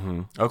saga.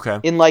 Mm-hmm. Okay.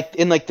 In like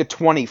the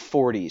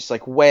 2040s,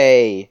 like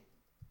way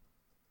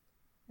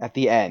at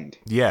the end.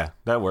 Yeah,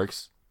 that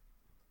works.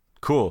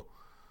 Cool.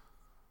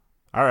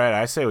 All right,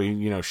 I say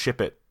we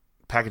ship it,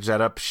 package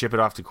that up, ship it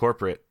off to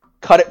corporate.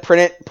 Cut it,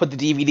 print it, put the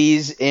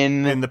DVDs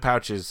In the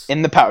pouches.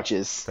 In the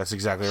pouches. That's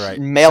exactly right.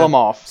 Mail them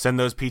off. Send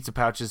those pizza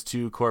pouches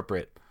to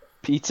corporate.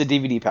 Pizza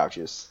DVD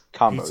pouches.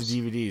 Combos. Pizza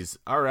DVDs.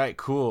 All right,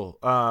 cool.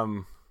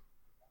 Well,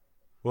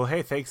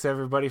 hey, thanks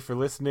everybody for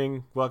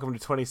listening. Welcome to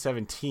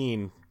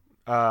 2017.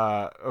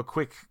 A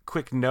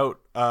quick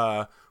note.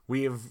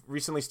 We have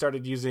recently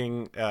started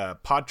using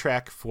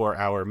PodTrack for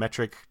our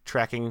metric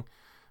tracking,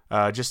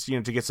 just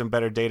to get some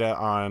better data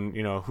on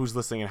who's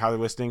listening and how they're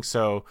listening.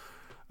 So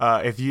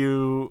if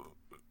you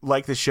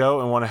like the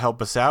show and want to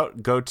help us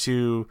out, go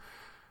to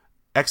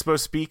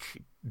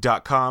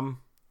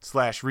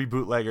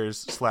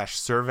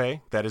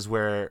expospeak.com/rebootleggers/survey. That is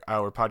where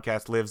our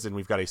podcast lives, and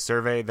we've got a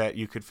survey that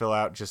you could fill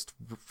out just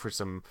for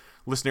some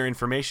listener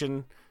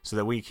information so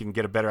that we can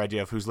get a better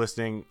idea of who's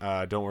listening.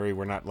 Don't worry,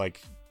 we're not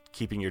like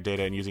keeping your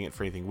data and using it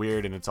for anything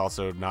weird, and it's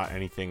also not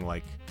anything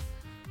like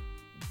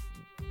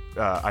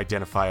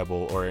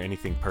identifiable or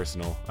anything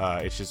personal.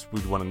 It's just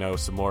we'd want to know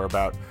some more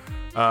about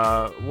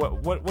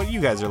what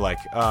you guys are like.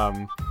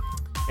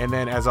 And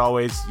then, as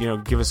always,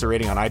 give us a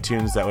rating on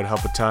iTunes. That would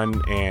help a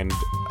ton. And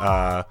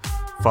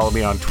follow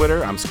me on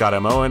Twitter. I'm Scott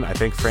M. Owen. I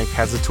think Frank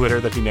has a Twitter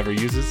that he never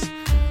uses.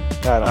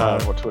 I don't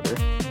have a Twitter.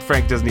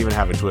 Frank doesn't even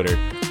have a Twitter.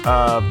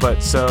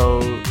 But so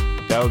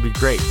that would be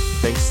great.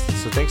 Thanks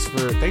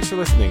for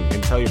listening,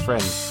 and tell your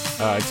friends.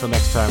 Until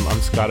next time,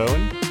 I'm Scott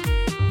Owen.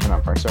 And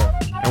I'm Frank Sarah.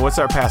 And what's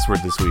our password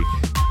this week?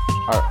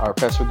 Our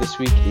password this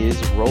week is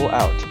roll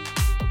out.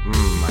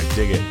 I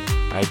dig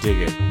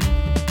it.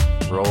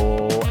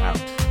 Roll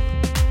out.